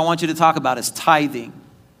first one I want you to talk about is tithing.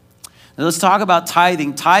 Now let's talk about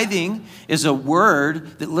tithing. Tithing is a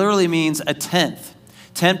word that literally means a tenth.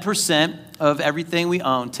 10% of everything we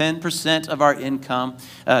own, 10% of our income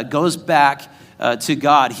goes back to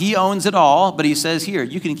God. He owns it all, but he says, here,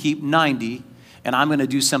 you can keep 90, and I'm going to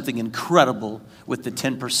do something incredible with the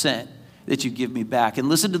 10% that you give me back. And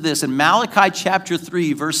listen to this. In Malachi chapter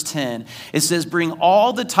 3, verse 10, it says, bring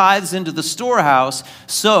all the tithes into the storehouse,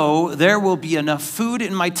 so there will be enough food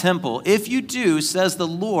in my temple. If you do, says the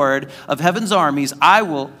Lord of heaven's armies, I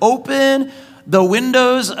will open the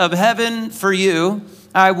windows of heaven for you.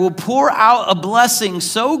 I will pour out a blessing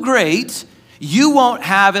so great, you won't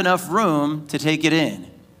have enough room to take it in.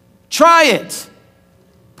 Try it.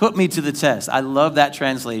 Put me to the test. I love that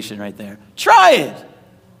translation right there. Try it.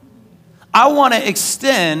 I want to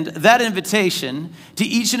extend that invitation to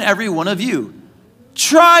each and every one of you.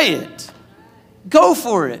 Try it. Go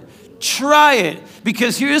for it. Try it.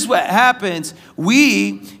 Because here's what happens.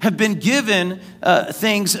 We have been given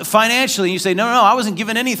things financially. You say, no, I wasn't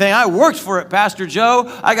given anything. I worked for it, Pastor Joe.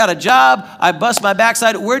 I got a job. I bust my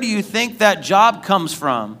backside. Where do you think that job comes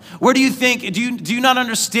from? Where do you think, do you not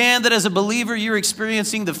understand that as a believer, you're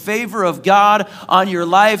experiencing the favor of God on your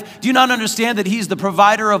life? Do you not understand that he's the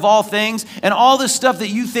provider of all things? And all this stuff that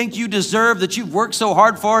you think you deserve, that you've worked so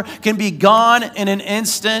hard for, can be gone in an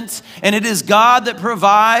instant. And it is God that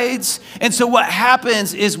provides. And so what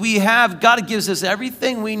happens is God gives us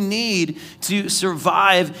everything we need to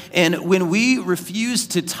survive. And when we refuse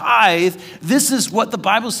to tithe, this is what the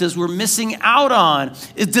Bible says we're missing out on.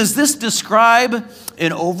 Does this describe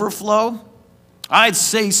an overflow? I'd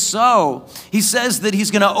say so. He says that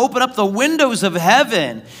he's going to open up the windows of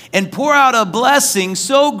heaven and pour out a blessing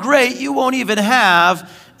so great you won't even have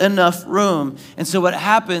enough room. And so what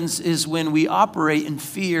happens is when we operate in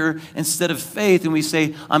fear instead of faith, and we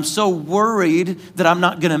say, I'm so worried that I'm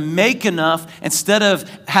not going to make enough, instead of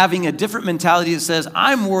having a different mentality that says,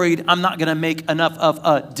 I'm worried I'm not going to make enough of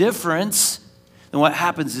a difference, then what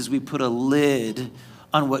happens is we put a lid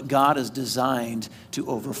on what God has designed to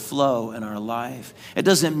overflow in our life. It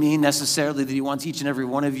doesn't mean necessarily that he wants each and every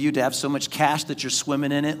one of you to have so much cash that you're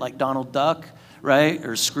swimming in it like Donald Duck, right?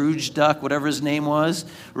 Or Scrooge Duck, whatever his name was,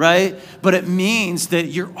 right? But it means that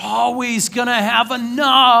you're always going to have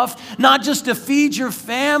enough, not just to feed your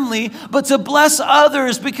family, but to bless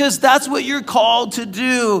others, because that's what you're called to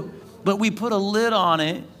do. But we put a lid on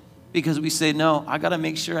it because we say, no, I got to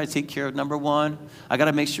make sure I take care of number 1. I got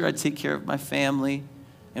to make sure I take care of my family.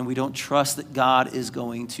 And we don't trust that God is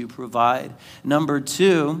going to provide. Number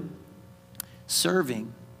 2,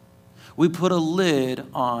 serving. We put a lid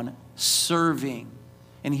on serving.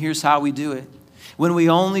 And here's how we do it. When we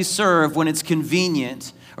only serve when it's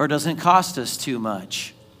convenient or doesn't cost us too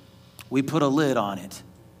much, we put a lid on it.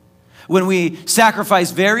 When we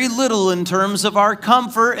sacrifice very little in terms of our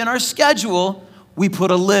comfort and our schedule, we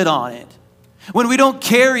put a lid on it. When we don't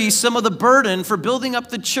carry some of the burden for building up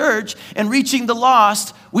the church and reaching the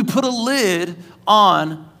lost, we put a lid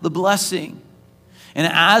on the blessing. And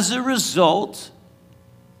as a result,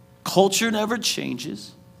 culture never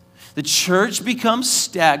changes. The church becomes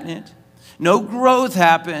stagnant. No growth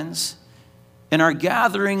happens. And our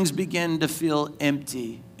gatherings begin to feel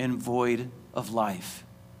empty and void of life.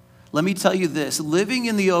 Let me tell you this. Living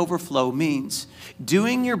in the overflow means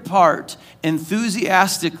doing your part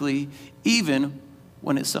enthusiastically, even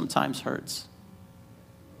when it sometimes hurts.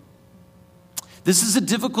 This is a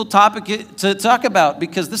difficult topic to talk about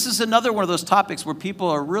because this is another one of those topics where people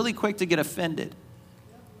are really quick to get offended.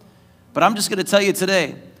 But I'm just going to tell you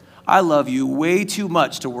today, I love you way too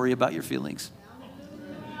much to worry about your feelings.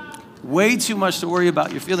 Way too much to worry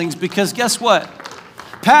about your feelings, because guess what?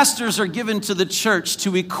 Pastors are given to the church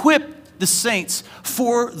to equip the saints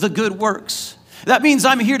for the good works. That means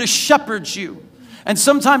I'm here to shepherd you. And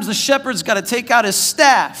sometimes the shepherd's got to take out his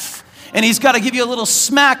staff and he's got to give you a little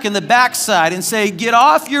smack in the backside and say, get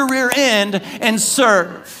off your rear end and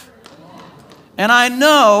serve. And I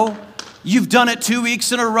know you've done it 2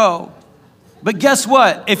 weeks in a row. But guess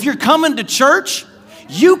what? If you're coming to church,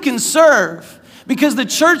 you can serve. Because the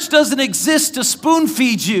church doesn't exist to spoon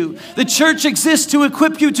feed you. The church exists to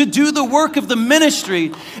equip you to do the work of the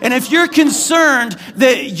ministry. And if you're concerned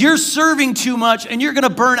that you're serving too much and you're going to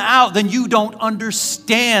burn out, then you don't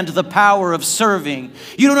understand the power of serving.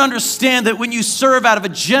 You don't understand that when you serve out of a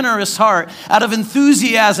generous heart, out of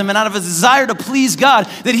enthusiasm, and out of a desire to please God,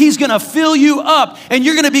 that He's going to fill you up and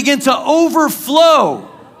you're going to begin to overflow.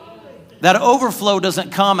 That overflow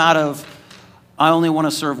doesn't come out of, I only want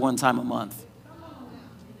to serve one time a month.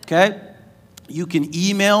 Okay? You can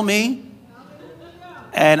email me,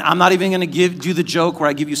 and I'm not even going to do the joke where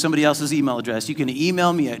I give you somebody else's email address. You can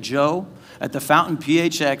email me at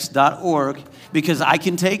joe@thefountainphx.org because I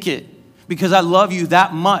can take it, because I love you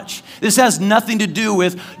that much. This has nothing to do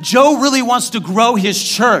with Joe really wants to grow his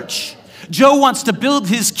church. Joe wants to build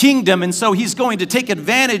his kingdom, and so he's going to take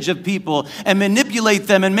advantage of people and manipulate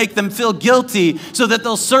them and make them feel guilty so that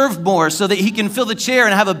they'll serve more, so that he can fill the chair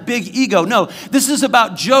and have a big ego. No, this is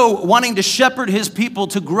about Joe wanting to shepherd his people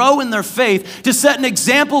to grow in their faith, to set an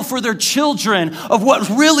example for their children of what's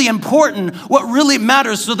really important, what really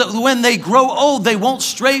matters, so that when they grow old, they won't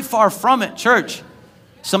stray far from it. Church,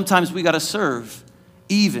 sometimes we got to serve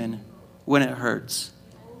even when it hurts.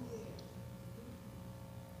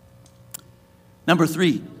 Number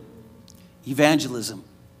 3, evangelism.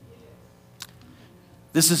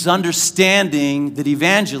 This is understanding that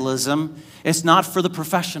evangelism is not for the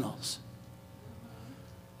professionals,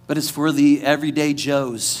 but it's for the everyday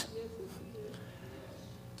Joes.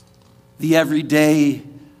 The everyday,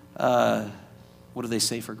 what do they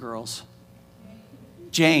say for girls?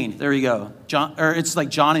 Jane, there you go. John, or it's like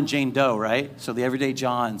John and Jane Doe, right? So the everyday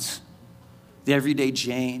Johns, the everyday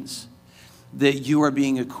Janes, that you are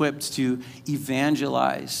being equipped to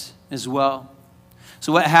evangelize as well.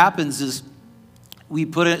 So what happens is we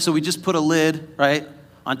just put a lid, right,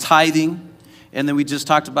 on tithing, and then we just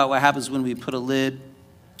talked about what happens when we put a lid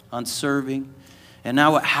on serving. And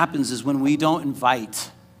now what happens is when we don't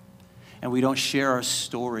invite and we don't share our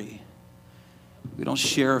story, we don't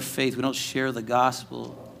share our faith, we don't share the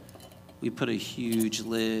gospel, we put a huge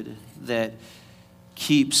lid that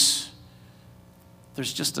keeps.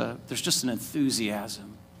 There's just an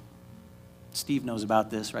enthusiasm. Steve knows about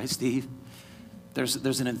this, right, Steve?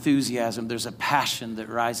 There's an enthusiasm. There's a passion that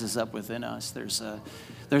rises up within us. There's a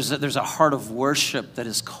heart of worship that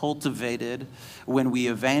is cultivated when we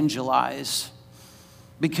evangelize.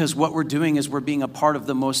 Because what we're doing is we're being a part of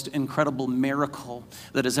the most incredible miracle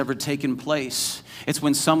that has ever taken place. It's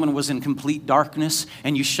when someone was in complete darkness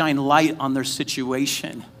and you shine light on their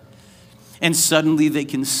situation. And suddenly they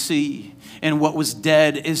can see. And what was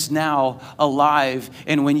dead is now alive.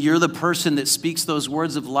 And when you're the person that speaks those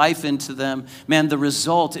words of life into them, man, the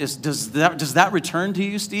result is, does that return to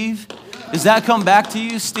you, Steve? Does that come back to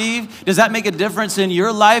you, Steve? Does that make a difference in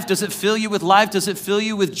your life? Does it fill you with life? Does it fill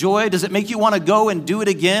you with joy? Does it make you want to go and do it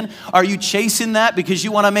again? Are you chasing that because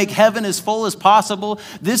you want to make heaven as full as possible?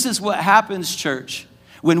 This is what happens, church,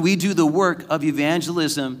 when we do the work of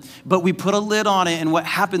evangelism, but we put a lid on it, and what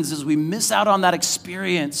happens is we miss out on that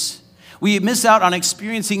experience. We miss out on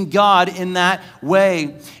experiencing God in that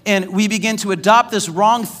way. And we begin to adopt this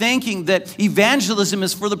wrong thinking that evangelism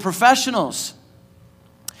is for the professionals.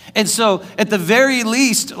 And so at the very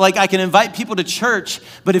least, like, I can invite people to church,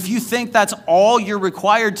 but if you think that's all you're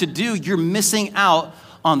required to do, you're missing out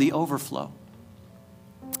on the overflow.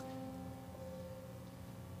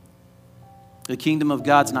 The kingdom of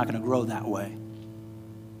God's not going to grow that way.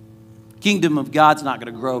 Kingdom of God's not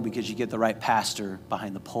going to grow because you get the right pastor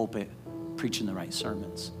behind the pulpit preaching the right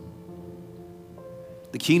sermons.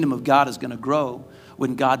 The kingdom of God is going to grow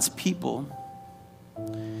when God's people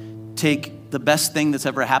take the best thing that's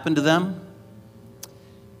ever happened to them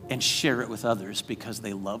and share it with others because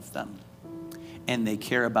they love them and they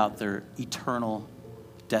care about their eternal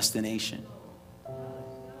destination.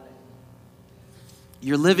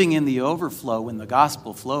 You're living in the overflow when the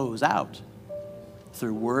gospel flows out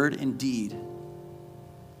through word and deed.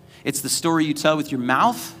 It's the story you tell with your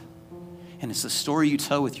mouth, and it's the story you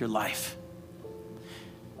tell with your life.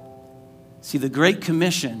 See, the Great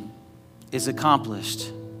Commission is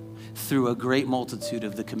accomplished through a great multitude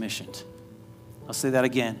of the commissioned. I'll say that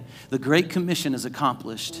again. The Great Commission is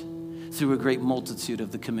accomplished through a great multitude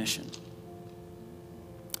of the commissioned.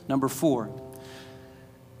 Number 4,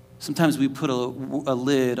 sometimes we put a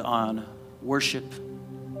lid on worship.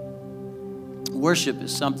 Worship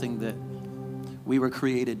is something that we were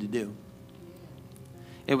created to do.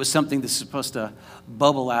 It was something that's supposed to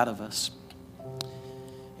bubble out of us.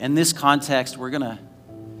 In this context, we're going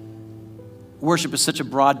worship is such a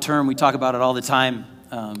broad term. We talk about it all the time,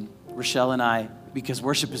 Rochelle and I, because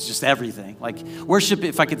worship is just everything. Like worship,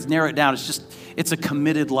 if I could narrow it down, it's a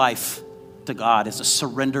committed life to God. It's a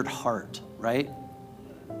surrendered heart, right?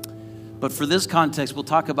 But for this context, we'll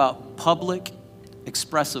talk about public,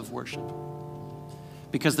 expressive worship.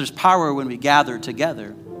 Because there's power when we gather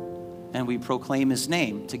together and we proclaim his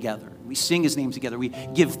name together. We sing his name together. We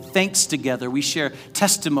give thanks together. We share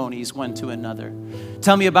testimonies one to another.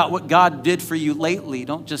 Tell me about what God did for you lately.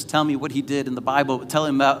 Don't just tell me what he did in the Bible, but tell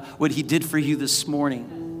him about what he did for you this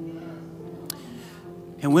morning.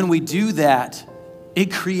 And when we do that, it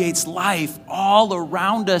creates life all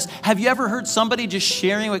around us. Have you ever heard somebody just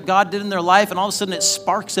sharing what God did in their life and all of a sudden it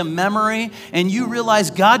sparks a memory and you realize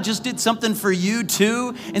God just did something for you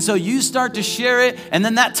too? And so you start to share it and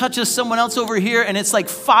then that touches someone else over here and it's like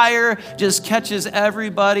fire just catches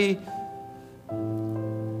everybody.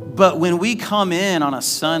 But when we come in on a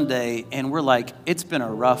Sunday and we're like, it's been a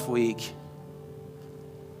rough week,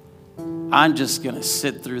 I'm just going to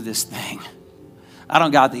sit through this thing. I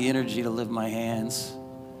don't got the energy to lift my hands.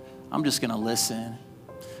 I'm just going to listen.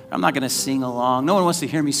 I'm not going to sing along. No one wants to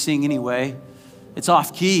hear me sing anyway. It's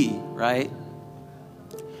off key, right?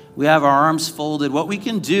 We have our arms folded. What we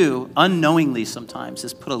can do unknowingly sometimes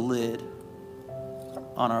is put a lid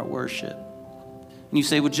on our worship. And you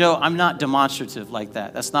say, well, Joe, I'm not demonstrative like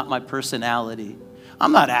that. That's not my personality.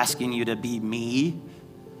 I'm not asking you to be me,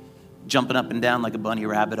 jumping up and down like a bunny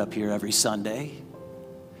rabbit up here every Sunday.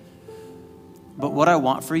 But what I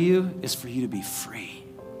want for you is for you to be free.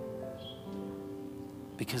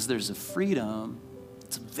 Because there's a freedom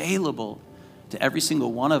that's available to every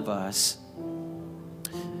single one of us.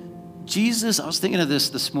 Jesus, I was thinking of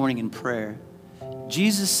this morning in prayer.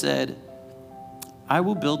 Jesus said, I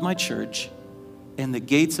will build my church and the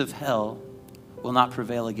gates of hell will not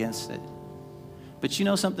prevail against it. But you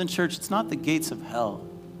know something, church? It's not the gates of hell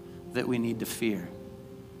that we need to fear.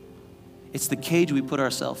 It's the cage we put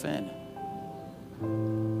ourselves in.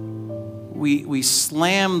 We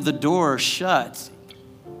slam the door shut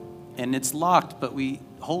and it's locked, but we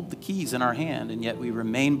hold the keys in our hand and yet we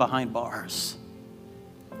remain behind bars.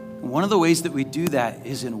 One of the ways that we do that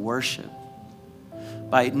is in worship.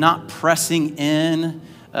 By not pressing in,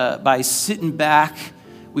 by sitting back,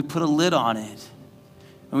 we put a lid on it.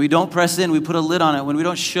 When we don't press in, we put a lid on it. When we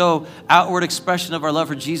don't show outward expression of our love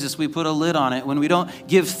for Jesus, we put a lid on it. When we don't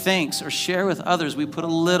give thanks or share with others, we put a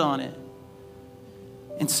lid on it.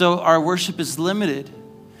 And so our worship is limited.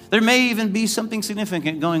 There may even be something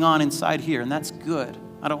significant going on inside here, and that's good.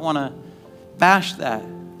 I don't want to bash that.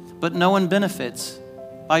 But no one benefits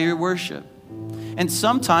by your worship. And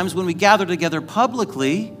sometimes when we gather together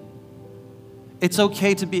publicly, it's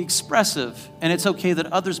okay to be expressive, and it's okay that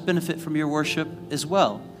others benefit from your worship as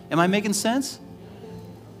well. Am I making sense?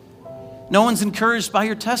 No one's encouraged by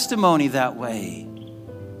your testimony that way.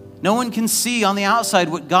 No one can see on the outside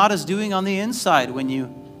what God is doing on the inside when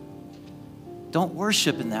you don't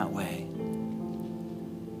worship in that way.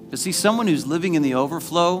 But see, someone who's living in the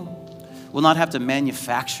overflow will not have to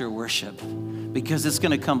manufacture worship because it's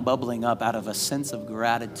going to come bubbling up out of a sense of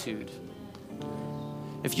gratitude.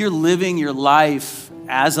 If you're living your life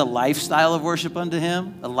as a lifestyle of worship unto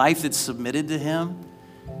him, a life that's submitted to him,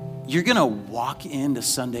 you're going to walk into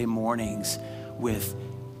Sunday mornings with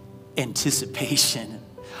anticipation.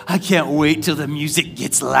 I can't wait till the music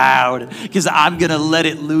gets loud because I'm going to let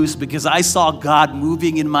it loose because I saw God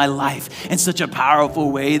moving in my life in such a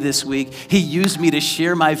powerful way this week. He used me to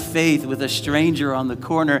share my faith with a stranger on the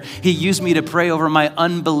corner. He used me to pray over my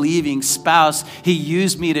unbelieving spouse. He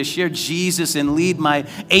used me to share Jesus and lead my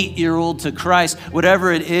 8-year-old to Christ.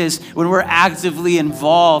 Whatever it is, when we're actively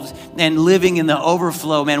involved and living in the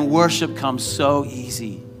overflow, man, worship comes so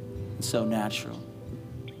easy and so natural.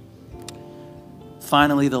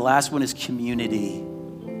 Finally, the last one is community.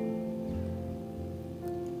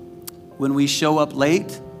 When we show up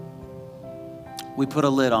late, we put a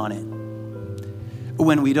lid on it.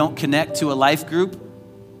 When we don't connect to a life group,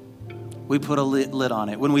 we put a lid on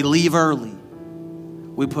it. When we leave early,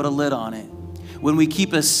 we put a lid on it. When we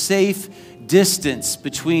keep a safe distance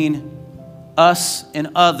between us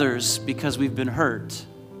and others because we've been hurt,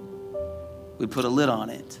 we put a lid on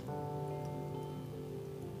it.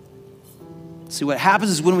 See, what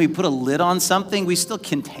happens is when we put a lid on something, we still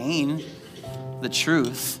contain the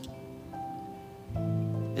truth.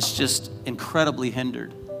 It's just incredibly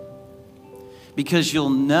hindered. Because you'll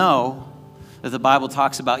know that the Bible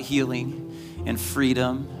talks about healing and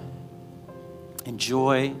freedom and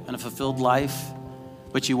joy and a fulfilled life,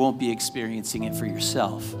 but you won't be experiencing it for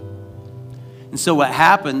yourself. And so what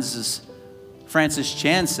happens is, Francis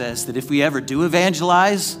Chan says that if we ever do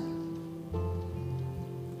evangelize,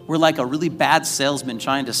 we're like a really bad salesman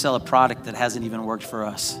trying to sell a product that hasn't even worked for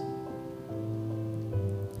us.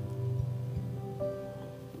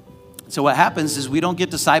 So what happens is we don't get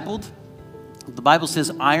discipled. The Bible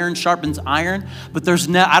says iron sharpens iron, but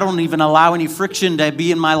I don't even allow any friction to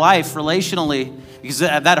be in my life relationally because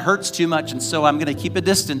that hurts too much. And so I'm going to keep a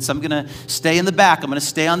distance. I'm going to stay in the back. I'm going to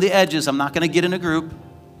stay on the edges. I'm not going to get in a group.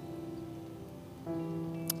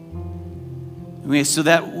 So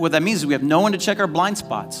what that means is we have no one to check our blind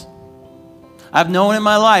spots. I have no one in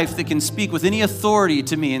my life that can speak with any authority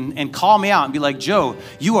to me and call me out and be like, Joe,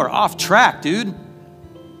 you are off track, dude.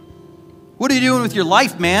 What are you doing with your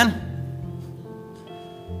life, man?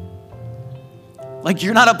 Like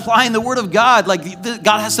you're not applying the word of God. Like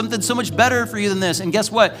God has something so much better for you than this. And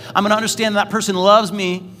guess what? I'm going to understand that person loves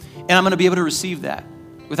me and I'm going to be able to receive that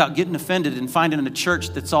without getting offended and finding a church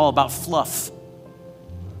that's all about fluff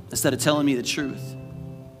instead of telling me the truth.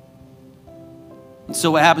 And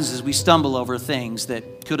so what happens is we stumble over things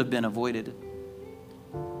that could have been avoided.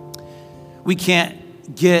 We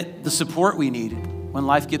can't get the support we need when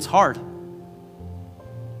life gets hard.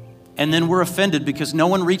 And then we're offended because no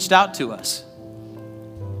one reached out to us.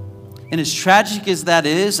 And as tragic as that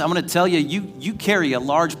is, I'm going to tell you, you carry a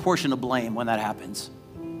large portion of blame when that happens.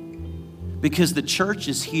 Because the church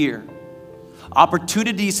is here.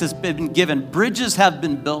 Opportunities has been given. Bridges have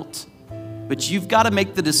been built. But you've got to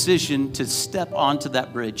make the decision to step onto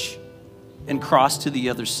that bridge and cross to the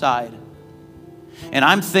other side. And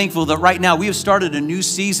I'm thankful that right now we have started a new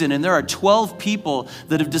season and there are 12 people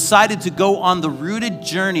that have decided to go on the rooted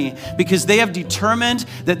journey because they have determined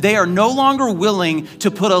that they are no longer willing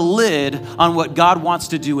to put a lid on what God wants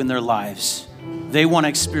to do in their lives. They want to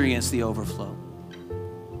experience the overflow.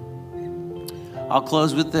 I'll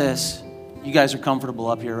close with this. You guys are comfortable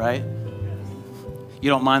up here, right? You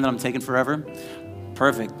don't mind that I'm taking forever?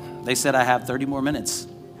 Perfect. They said I have 30 more minutes.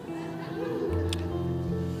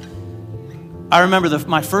 I remember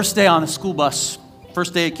my first day on the school bus,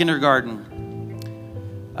 first day at kindergarten.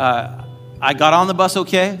 I got on the bus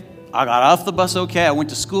okay. I got off the bus okay. I went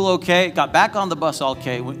to school okay. Got back on the bus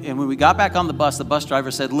okay. And when we got back on the bus driver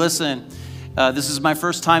said, listen, this is my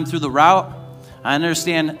first time through the route. I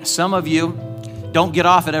understand some of you don't get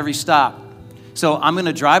off at every stop. So I'm going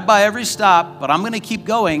to drive by every stop, but I'm going to keep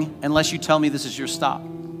going unless you tell me this is your stop.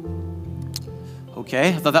 Okay,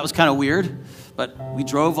 I thought that was kind of weird, but we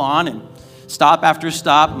drove on and stop after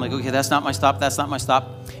stop. I'm like, okay, that's not my stop. That's not my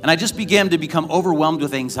stop. And I just began to become overwhelmed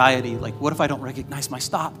with anxiety. Like, what if I don't recognize my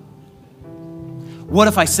stop? What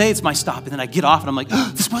if I say it's my stop and then I get off and I'm like,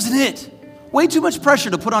 oh, this wasn't it? Way too much pressure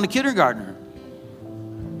to put on a kindergartner.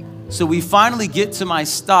 So we finally get to my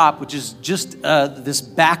stop, which is just this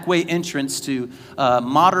backway entrance to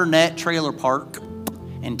Modernette Trailer Park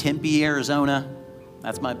in Tempe, Arizona.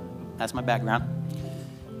 That's my background.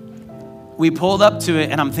 We pulled up to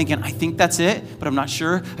it, and I'm thinking, I think that's it, but I'm not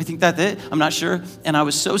sure. I think that's it. I'm not sure. And I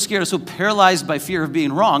was so scared, I was so paralyzed by fear of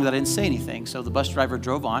being wrong that I didn't say anything. So the bus driver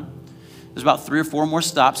drove on. There's about 3 or 4 more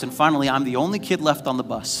stops, and finally, I'm the only kid left on the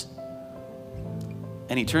bus.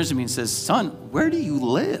 And he turns to me and says, son, where do you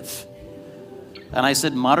live? And I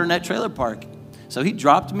said, Modernette Trailer Park. So he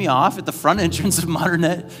dropped me off at the front entrance of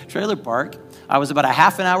Modernette Trailer Park. I was about a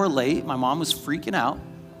half an hour late. My mom was freaking out.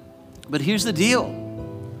 But here's the deal.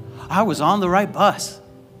 I was on the right bus.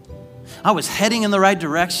 I was heading in the right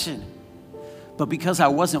direction. But because I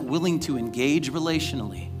wasn't willing to engage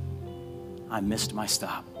relationally, I missed my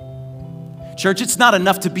stop. Church, it's not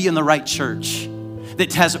enough to be in the right church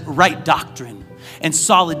that has right doctrine and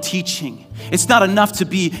solid teaching. It's not enough to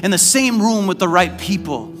be in the same room with the right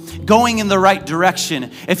people, going in the right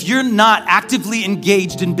direction. If you're not actively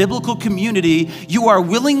engaged in biblical community, you are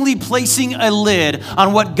willingly placing a lid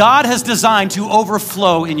on what God has designed to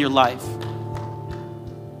overflow in your life.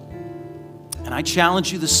 And I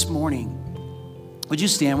challenge you this morning. Would you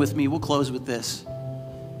stand with me? We'll close with this.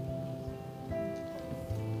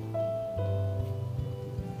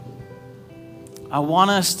 I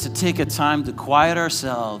want us to take a time to quiet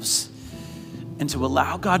ourselves and to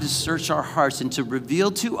allow God to search our hearts and to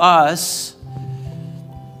reveal to us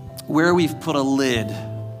where we've put a lid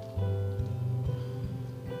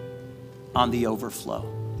on the overflow.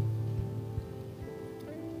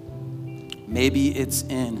 Maybe it's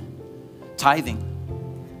in tithing.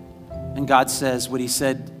 And God says what he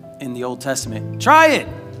said in the Old Testament. Try it.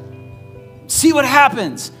 See what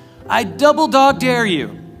happens. I double dog dare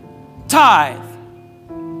you. Tithe.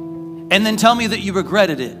 And then tell me that you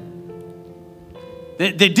regretted it.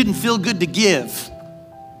 That it didn't feel good to give.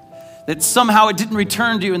 That somehow it didn't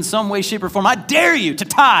return to you in some way, shape, or form. I dare you to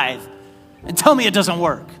tithe and tell me it doesn't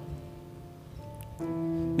work.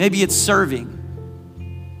 Maybe it's serving.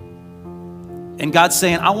 And God's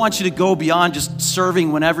saying, I want you to go beyond just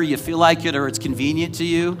serving whenever you feel like it or it's convenient to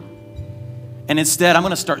you. And instead, I'm going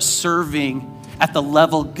to start serving at the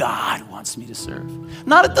level God wants me to serve.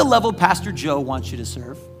 Not at the level Pastor Joe wants you to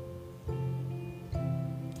serve.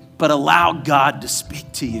 But allow God to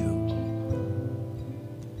speak to you.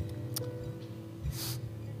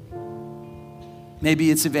 Maybe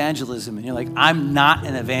it's evangelism, and you're like, I'm not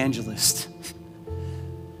an evangelist.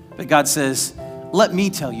 But God says, let me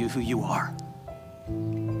tell you who you are.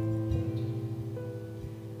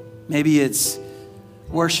 Maybe it's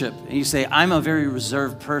worship, and you say, I'm a very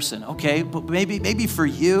reserved person. Okay, but maybe for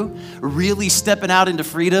you, really stepping out into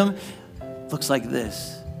freedom looks like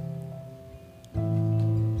this.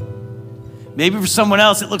 Maybe for someone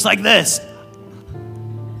else, it looks like this.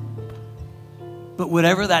 But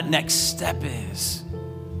whatever that next step is,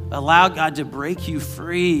 allow God to break you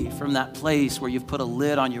free from that place where you've put a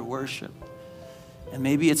lid on your worship. And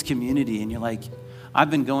maybe it's community, and you're like, I've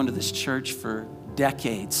been going to this church for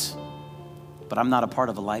decades, but I'm not a part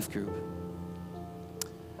of a life group.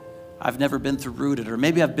 I've never been through Rooted, or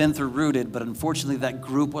maybe I've been through Rooted, but unfortunately that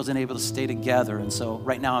group wasn't able to stay together, and so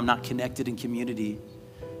right now I'm not connected in community.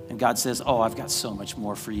 And God says, oh, I've got so much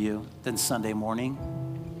more for you than Sunday morning.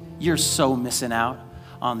 You're so missing out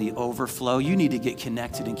on the overflow. You need to get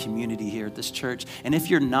connected in community here at this church. And if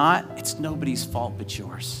you're not, it's nobody's fault but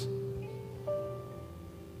yours.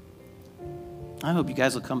 I hope you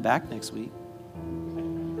guys will come back next week.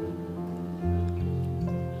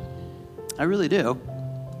 I really do,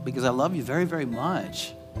 because I love you very, very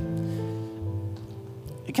much.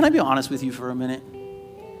 Can I be honest with you for a minute?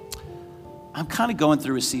 I'm kind of going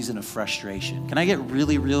through a season of frustration. Can I get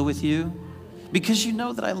really real with you? Because you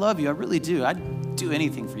know that I love you. I really do. I'd do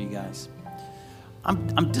anything for you guys.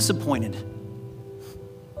 I'm disappointed.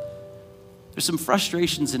 There's some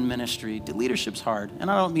frustrations in ministry. The leadership's hard. And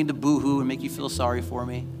I don't mean to boo-hoo and make you feel sorry for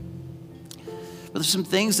me. But there's some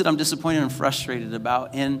things that I'm disappointed and frustrated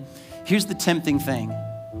about. And here's the tempting thing.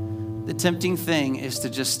 The tempting thing is to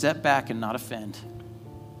just step back and not offend.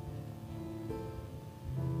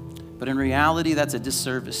 But in reality, that's a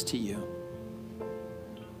disservice to you.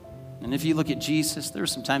 And if you look at Jesus, there were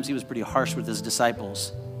some times he was pretty harsh with his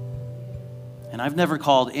disciples. And I've never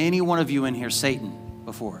called any one of you in here Satan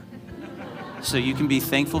before. So you can be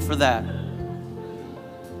thankful for that.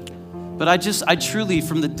 But I truly,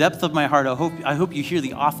 from the depth of my heart, I hope you hear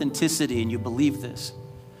the authenticity and you believe this.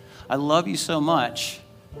 I love you so much,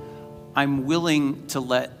 I'm willing to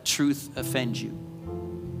let truth offend you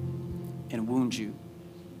and wound you.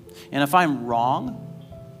 And if I'm wrong,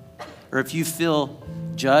 or if you feel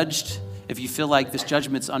judged, if you feel like this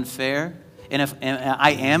judgment's unfair, and if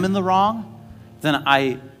I am in the wrong, then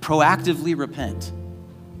I proactively repent.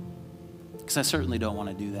 Because I certainly don't want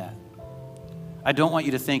to do that. I don't want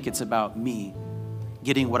you to think it's about me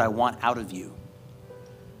getting what I want out of you.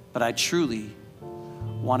 But I truly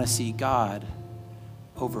want to see God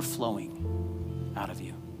overflowing out of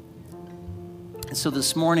you. And so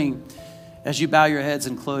this morning, as you bow your heads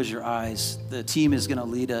and close your eyes, the team is going to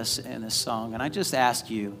lead us in this song. And I just ask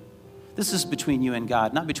you, this is between you and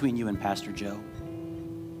God, not between you and Pastor Joe.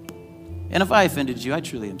 And if I offended you, I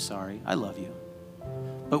truly am sorry. I love you.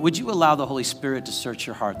 But would you allow the Holy Spirit to search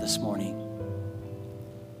your heart this morning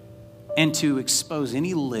and to expose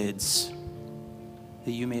any lids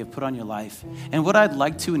that you may have put on your life? And what I'd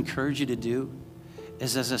like to encourage you to do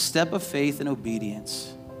is, as a step of faith and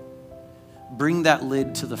obedience, bring that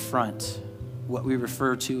lid to the front, what we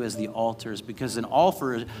refer to as the altars, because an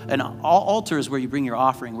altar is where you bring your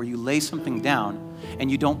offering, where you lay something down and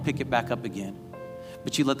you don't pick it back up again,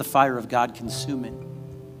 but you let the fire of God consume it.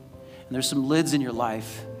 And there's some lids in your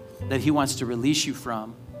life that he wants to release you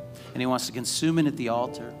from, and he wants to consume it at the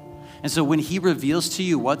altar. And so when he reveals to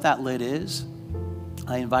you what that lid is,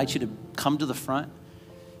 I invite you to come to the front,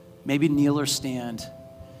 maybe kneel or stand,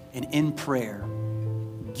 and in prayer,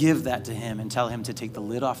 give that to him and tell him to take the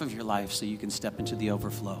lid off of your life so you can step into the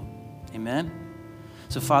overflow. Amen?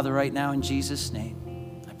 So Father, right now in Jesus'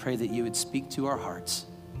 name, I pray that you would speak to our hearts.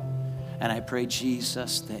 And I pray,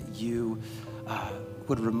 Jesus, that you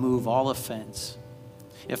would remove all offense.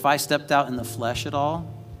 If I stepped out in the flesh at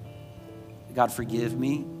all, God, forgive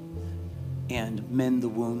me and mend the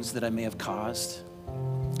wounds that I may have caused.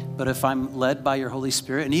 But if I'm led by your Holy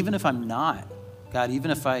Spirit, and even if I'm not, God,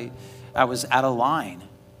 even if I was out of line,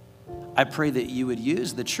 I pray that you would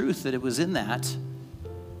use the truth that it was in that,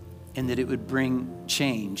 and that it would bring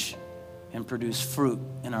change and produce fruit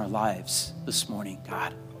in our lives this morning,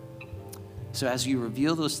 God. So as you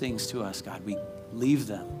reveal those things to us, God, we leave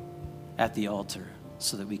them at the altar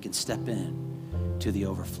so that we can step in to the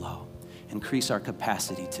overflow. Increase our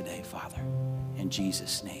capacity today, Father. In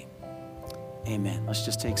Jesus' name, amen. Let's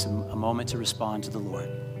just take a moment to respond to the Lord.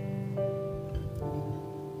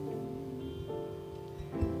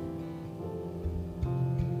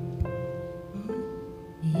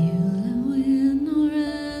 You live with no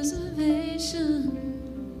reservation.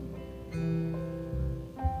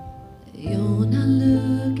 You're not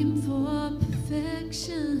looking for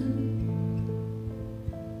perfection.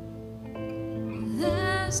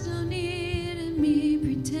 There's no need in me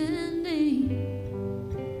pretending.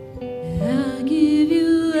 I give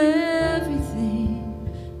you everything.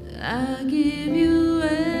 I give you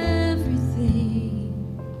everything.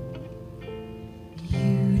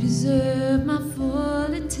 You deserve my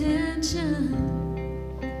full attention.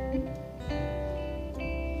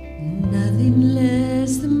 Nothing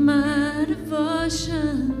less than my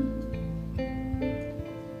devotion.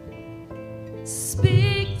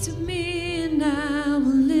 Speak to me and I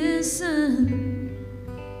will listen.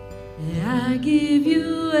 I give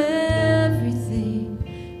you everything.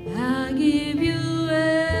 I give you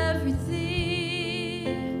everything.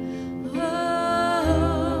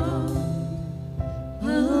 Oh,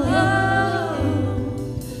 oh, oh.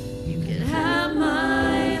 You can have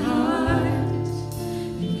my heart.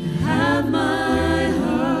 You can have my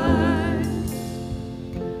heart.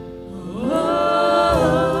 Oh,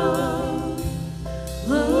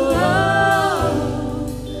 oh, oh.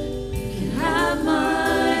 You can have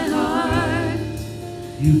my heart.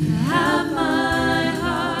 You can have my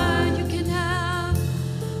heart. You can have.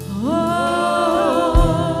 Oh,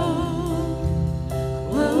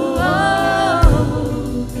 oh,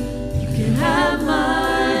 oh. You can have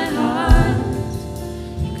my heart.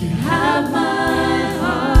 You can have my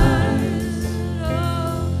heart.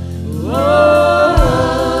 Oh,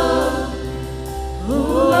 oh,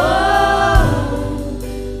 oh.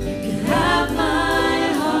 You can have my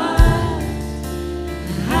heart.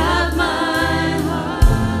 Have my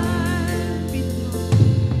heart. Be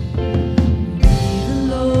the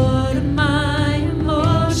Lord of my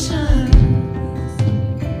emotions.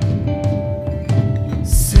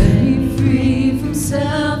 Set me free from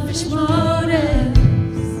selfish motives.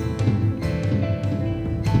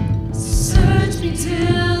 Search me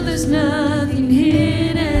till there's nothing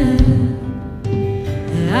hidden.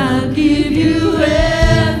 I'll give you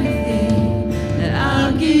everything.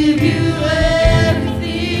 I'll give you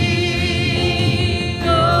everything. Oh,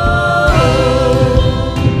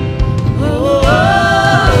 oh,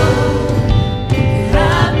 oh. You can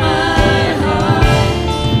have my heart.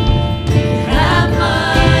 You can have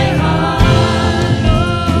my heart.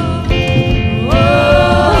 Oh, oh,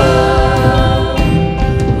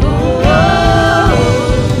 oh, oh. You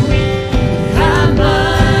can have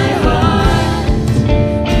my heart. You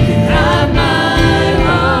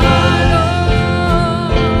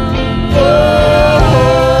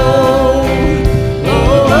can have my heart. Oh, oh,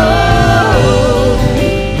 oh, oh.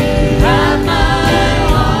 You can have my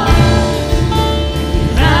heart. You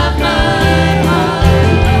can have my heart.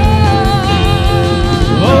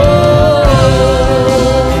 Oh,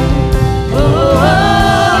 oh, oh.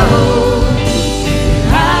 You can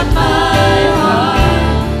have my heart.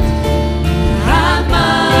 Have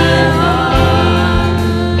my heart.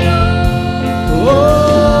 Oh,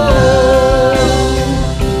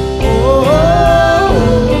 oh,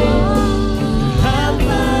 have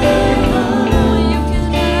my heart. You can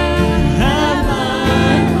have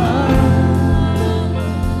my heart.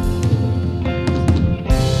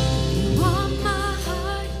 You want my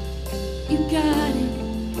heart? You got it.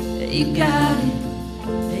 You got it.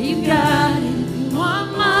 You got it. You want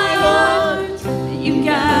my heart? You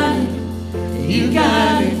got it. You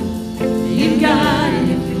got it. You got it.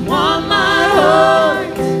 If you want my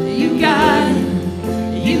heart, you got it.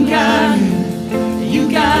 You got it. You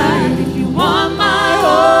got it. If you want my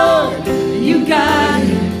heart, you got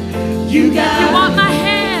it. You got it. If you want my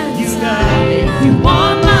hands, you got it. If you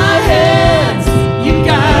want my hands, you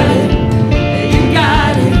got it. You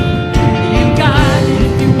got it. You got it.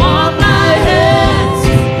 If you want my hands,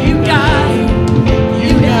 you got it.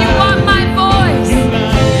 You got it. If you want my voice, you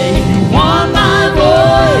got it. If you want my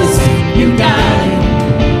voice, you got it.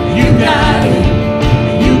 You got it.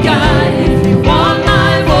 You got it. If you want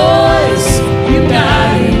my voice, you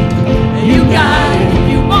got it. You got it. If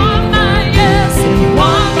you want my yes, if you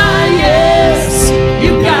want my yes,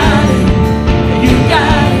 you got it. You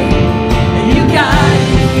got it. You got it.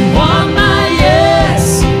 If you want my yes,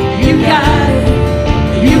 you got it.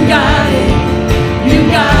 You got it. You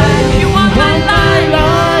got it. If you want my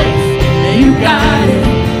life, you got it.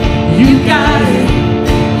 You got it.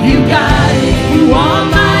 You got it. If you want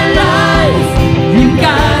my life, you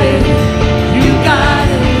got it. You got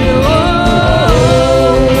it. Oh,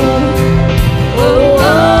 oh,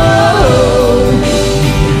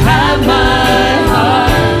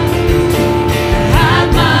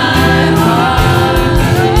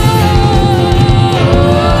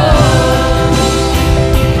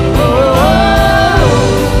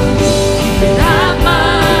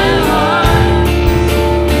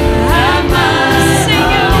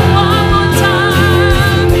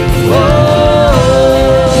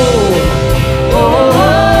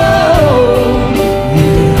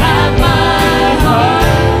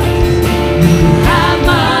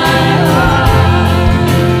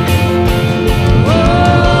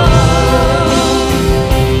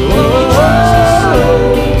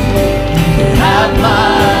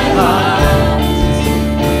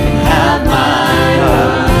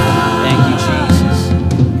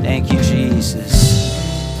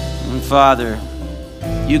 Father,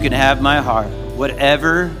 you can have my heart,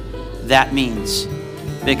 whatever that means,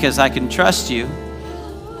 because I can trust you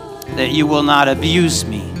that you will not abuse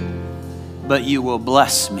me, but you will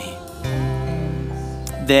bless me,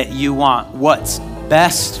 that you want what's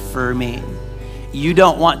best for me. You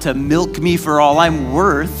don't want to milk me for all I'm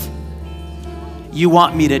worth. You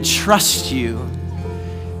want me to trust you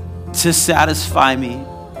to satisfy me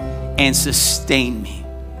and sustain me.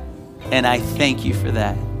 And I thank you for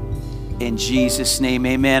that. In Jesus' name,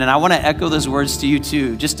 amen. And I want to echo those words to you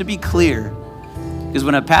too, just to be clear. Because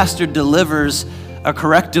when a pastor delivers a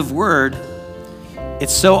corrective word,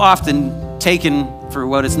 it's so often taken for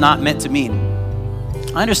what it's not meant to mean.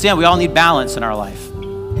 I understand we all need balance in our life.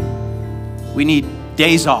 We need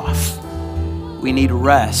days off. We need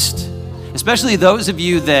rest. Especially those of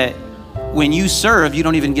you that when you serve, you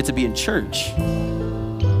don't even get to be in church.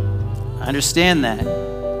 I understand that,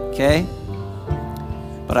 okay?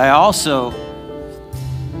 But I also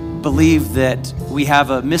believe that we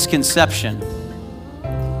have a misconception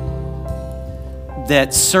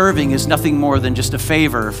that serving is nothing more than just a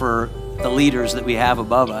favor for the leaders that we have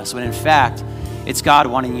above us, when in fact, it's God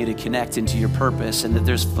wanting you to connect into your purpose, and that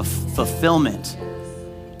there's fulfillment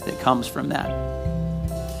that comes from that.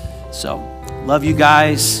 So, love you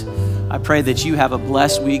guys. I pray that you have a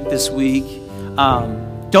blessed week this week.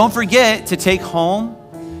 Don't forget to take home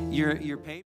your paper.